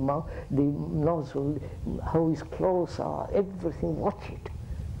tail, the mouth, the nozzle, how his claws are, everything, watch it.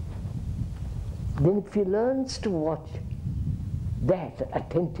 Then if he learns to watch that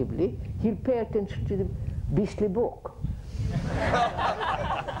attentively, he'll pay attention to the beastly book.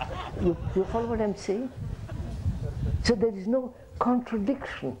 You follow what I'm saying? So there is no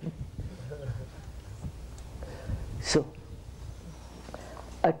contradiction. So,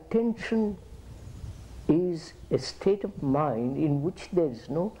 attention is a state of mind in which there is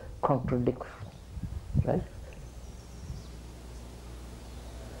no contradiction, right?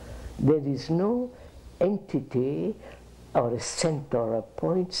 There is no entity or a center or a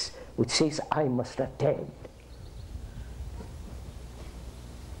point which says, I must attend.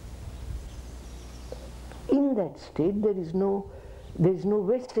 In that state, there is no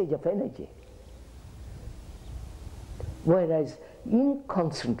wastage of energy. Whereas in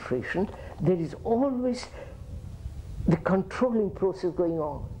concentration, there is always the controlling process going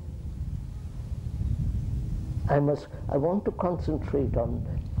on. I want to concentrate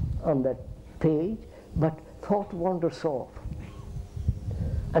on that page, but thought wanders off.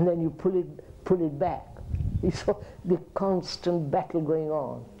 And then you pull it back. You saw the constant battle going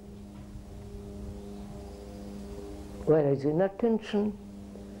on. Whereas in attention,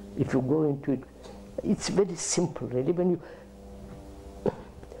 if you go into it, it's very simple really.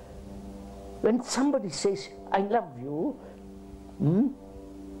 When somebody says, I love you,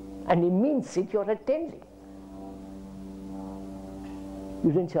 and he means it, you're attending.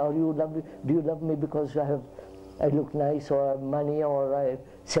 You don't say, do you love me because I look nice, or I have money, or I'm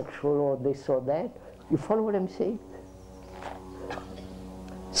sexual, or this or that? You follow what I'm saying?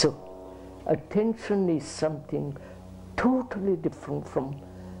 So, attention is something totally different from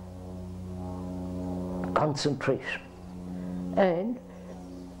concentration. And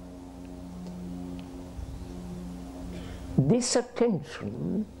this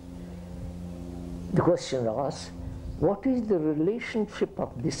attention, the question asks, what is the relationship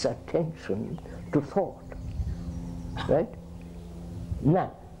of this attention to thought? Right?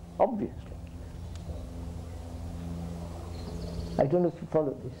 None, obviously. I don't know if you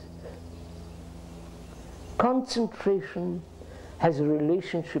follow this. Concentration has a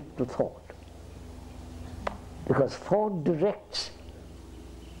relationship to thought, because thought directs.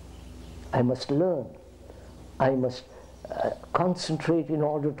 I must learn. I must concentrate in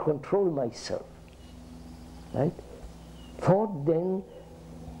order to control myself. Right? Thought then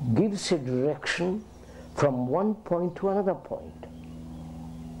gives a direction from one point to another point.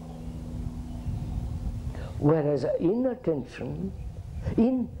 Whereas in attention,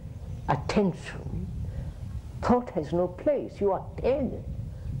 thought has no place. You attend.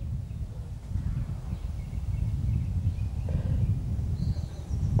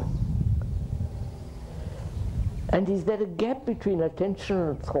 And is there a gap between attention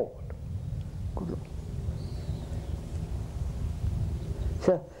and thought? Good.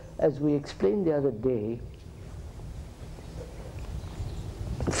 So, as we explained the other day,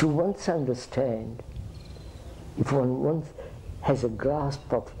 if you once understand, if one once has a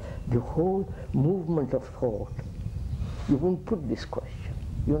grasp of the whole movement of thought, you won't put this question.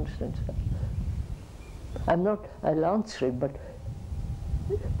 You understand, sir? I'll answer it, but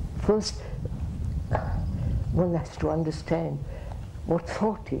first one has to understand what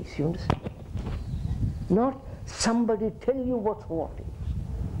thought is, you understand? Not somebody tell you what thought is.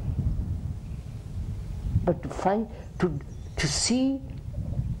 but to see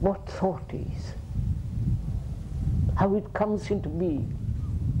what thought is, how it comes into being.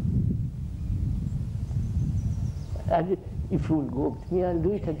 And if you will go with me, I'll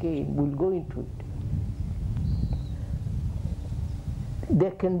do it again. We'll go into it.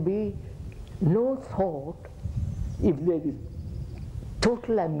 There can be no thought if there is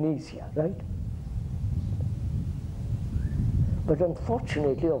total amnesia, right? But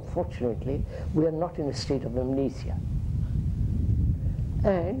unfortunately or fortunately, we are not in a state of amnesia.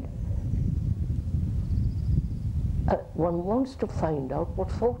 And one wants to find out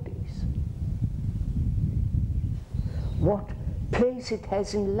what thought is, what place it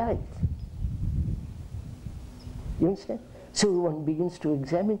has in life. You understand? So one begins to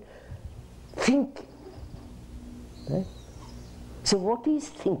examine thinking. Right? So what is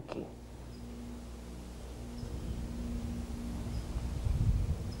thinking?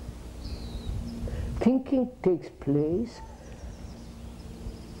 Thinking takes place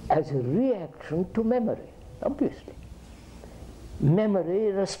as a reaction to memory, obviously.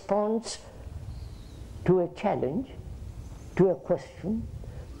 Memory responds to a challenge, to a question,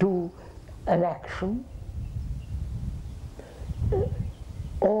 to an action,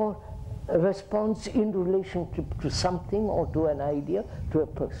 or a response in relationship to something or to an idea, to a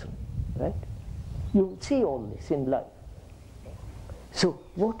person, right? You see all this in life. So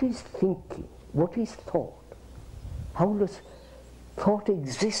what is thinking? What is thought? How does thought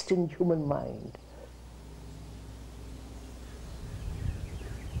exist in human mind?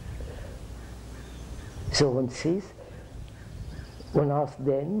 So one says, one asks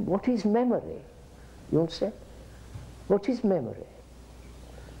then, what is memory? You understand? What is memory?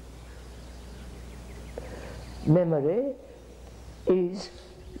 Memory is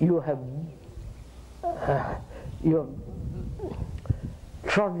you have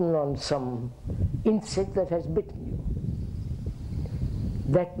trodden on some insect that has bitten you.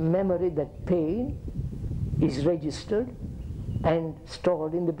 That memory, that pain, is registered and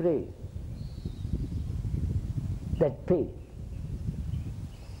stored in the brain. That pain,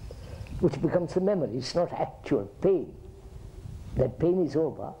 which becomes the memory. It's not actual pain. That pain is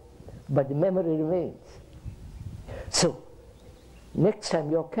over, but the memory remains. So, next time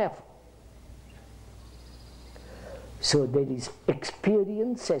you're careful. So there is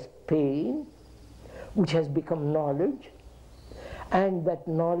experience as pain, which has become knowledge, and that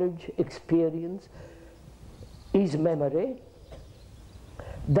knowledge, experience, is memory.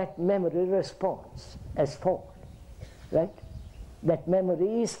 That memory responds as thought, right? That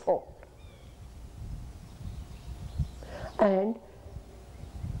memory is thought. And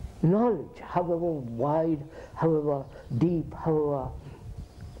knowledge, however wide, however deep, however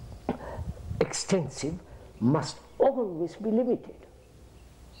extensive, must always be limited,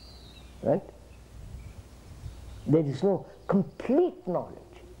 right? There is no complete knowledge.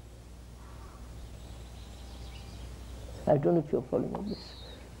 I don't know if you're following this.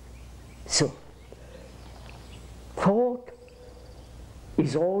 So, thought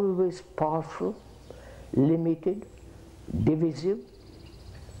is always partial, limited, divisive,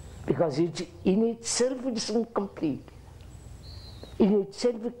 because it's in itself it isn't complete. In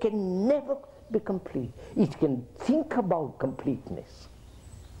itself it can never be complete. It can think about completeness.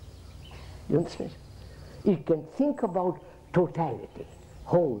 You understand? It can think about totality,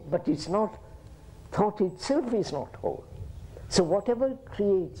 whole, but it's not, thought itself is not whole. So whatever it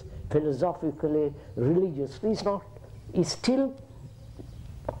creates philosophically, religiously, is still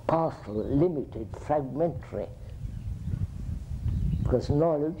partial, limited, fragmentary. Because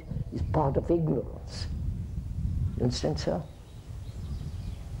knowledge is part of ignorance. You understand, sir?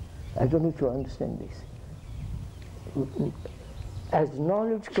 I don't know if you understand this. As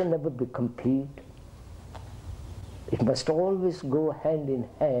knowledge can never be complete, it must always go hand in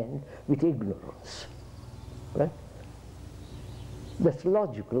hand with ignorance. Right? That's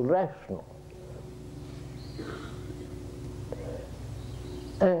logical, rational.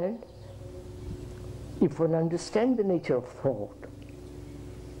 And if one understands the nature of thought,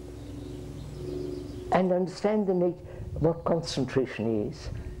 and understand the nature, what concentration is,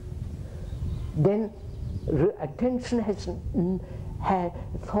 then attention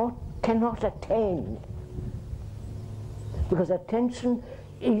thought cannot attain. Because attention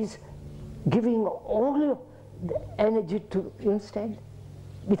is giving all your energy to, you understand,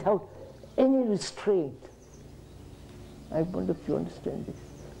 without any restraint. I wonder if you understand this.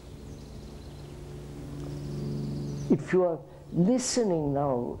 If you are listening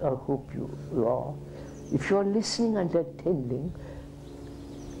now, I hope you are, if you are listening and attending,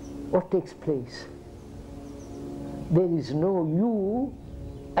 what takes place? There is no you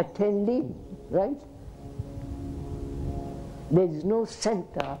attending, right? There is no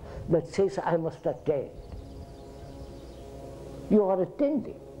center that says, I must attend. You are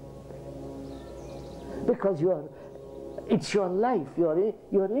attending. Because it's your life, your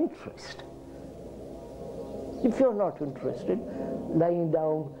interest. If you're not interested, lying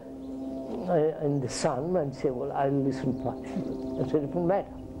down in the sun and say, well, I'll listen partially, that's a different matter.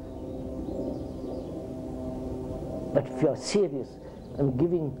 But if you're serious and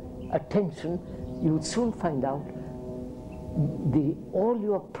giving attention, you will soon find out all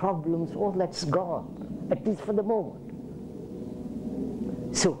your problems, all that's gone, at least for the moment.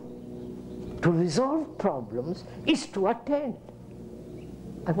 So, to resolve problems is to attend.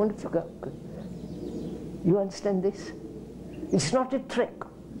 I want to figure out, you understand this? It's not a trick.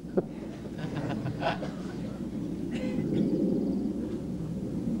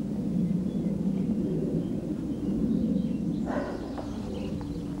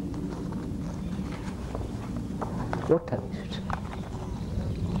 What time is it?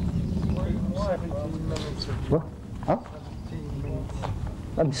 17 minutes. What? Huh? 17 minutes.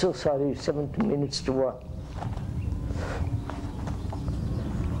 I'm so sorry, 17 minutes to 1.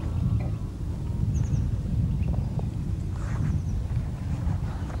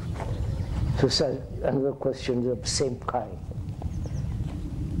 So, sir, another question of the same kind.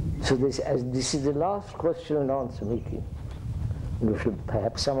 So this is the last question and answer meeting. We should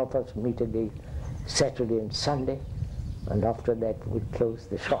perhaps some of us meet again Saturday and Sunday, and after that we'll close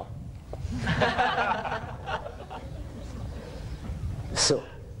the shop. So,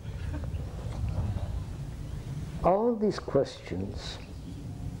 all these questions,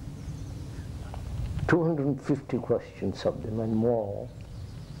 250 questions of them and more,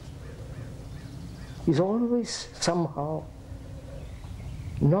 is always somehow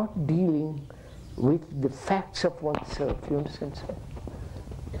not dealing with the facts of oneself. You understand, sir?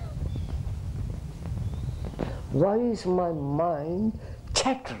 Why is my mind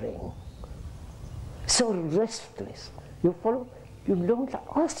chattering, so restless? You follow? You don't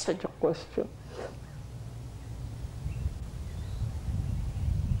ask such a question.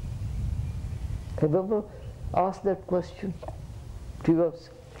 Have you ever asked that question to yourself?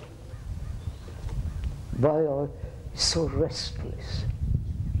 Why are you so restless,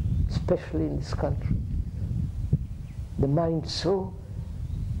 especially in this country? The mind so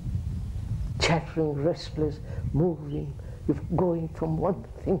chattering, restless, moving, going from one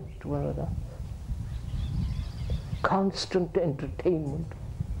thing to another. Constant entertainment,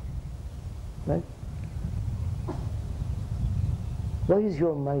 right? Why is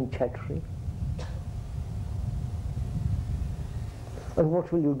your mind chattering? And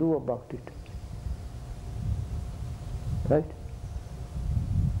what will you do about it? Right?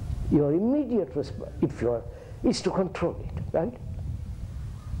 Your immediate response, is to control it, right?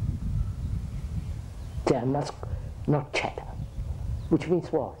 Say, I must not chatter, which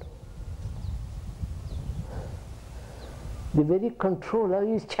means what? The very controller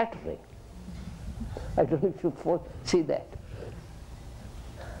is chattering. I don't know if you see that.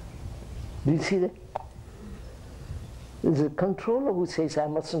 Do you see that? There's a controller who says, I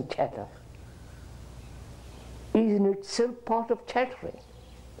mustn't chatter. Is in itself part of chattering.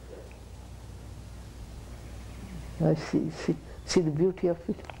 I see the beauty of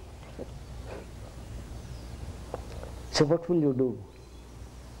it. So what will you do?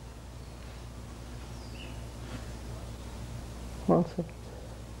 Answer.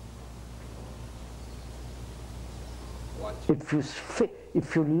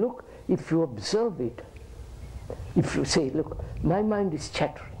 If you look, if you observe it, if you say, look, my mind is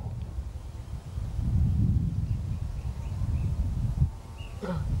chattering.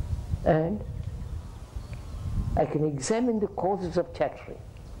 And I can examine the causes of chattering.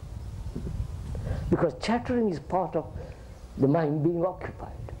 Because chattering is part of the mind being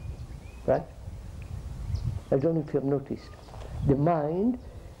occupied, right? I don't know if you have noticed. The mind,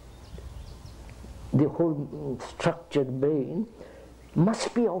 the whole structured brain,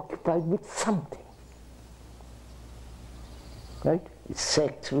 must be occupied with something, right? With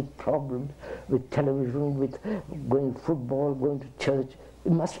sex, with problems, with television, with going to football, going to church.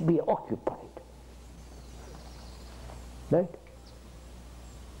 It must be occupied, right?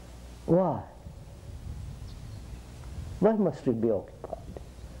 Why? Why must it be occupied?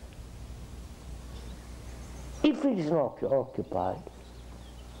 If it is not occupied,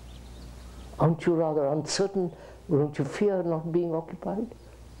 aren't you rather uncertain? Don't you fear not being occupied?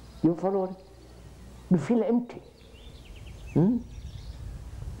 You follow it? You feel empty. Don't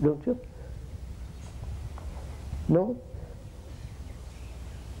you? No?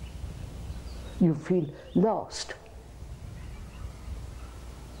 You feel lost.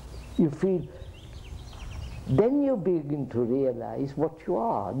 You feel then you begin to realize what you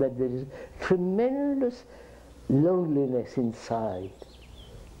are, that there is tremendous loneliness inside.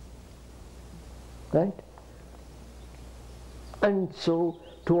 Right? And so,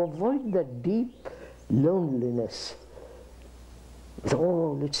 to avoid that deep loneliness, with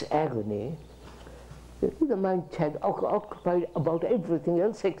all its agony, the mind had occupied about everything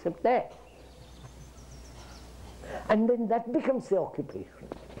else except that. And then that becomes the occupation.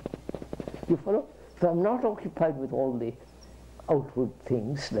 You follow? If I'm not occupied with all the outward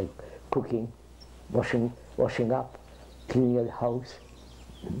things like cooking, washing up, cleaning the house,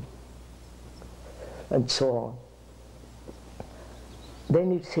 and so on,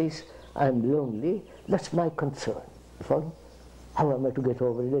 then it says, I'm lonely, that's my concern. You follow? How am I to get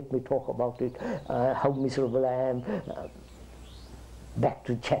over it? Let me talk about it, how miserable I am. Back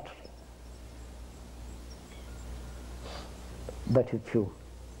to chattering. But if you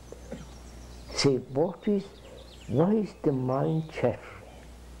say, why is the mind chattering?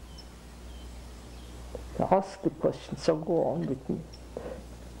 Ask the question, so go on with me.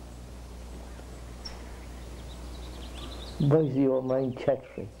 Why is your mind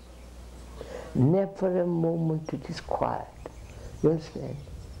chattering? Never a moment it is quiet. You understand?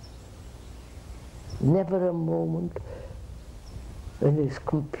 Never a moment when there is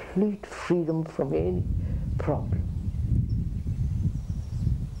complete freedom from any problem.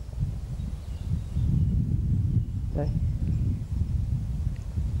 Right?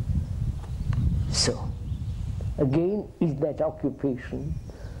 So, again, is that occupation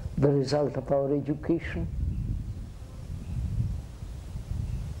the result of our education,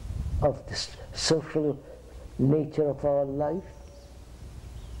 of the social nature of our life?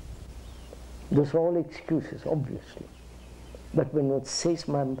 Those are all excuses, obviously. But when one says,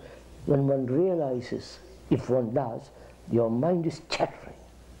 when one realizes, if one does, your mind is chattering,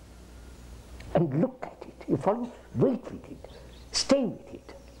 and look at it, you follow? Wait with it, stay with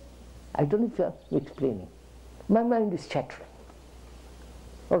it. I don't know if you're explaining. My mind is chattering.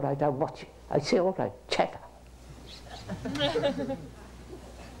 All right, I watch it. I say, all right, chatter.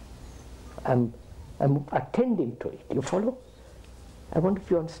 I'm attending to it, you follow? I wonder if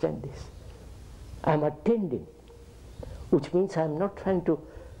you understand this. I'm attending, which means I'm not trying to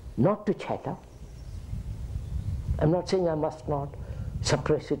not to chatter. I'm not saying I must not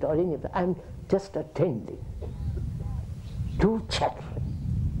suppress it or anything. I'm just attending to chattering.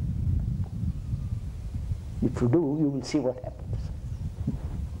 If you do, you will see what happens.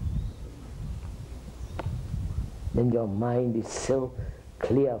 Then your mind is so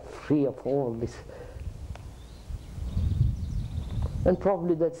clear, free of all this. And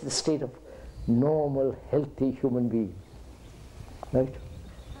probably that's the state of normal, healthy human being. Right?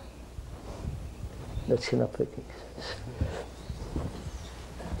 That's enough, I think.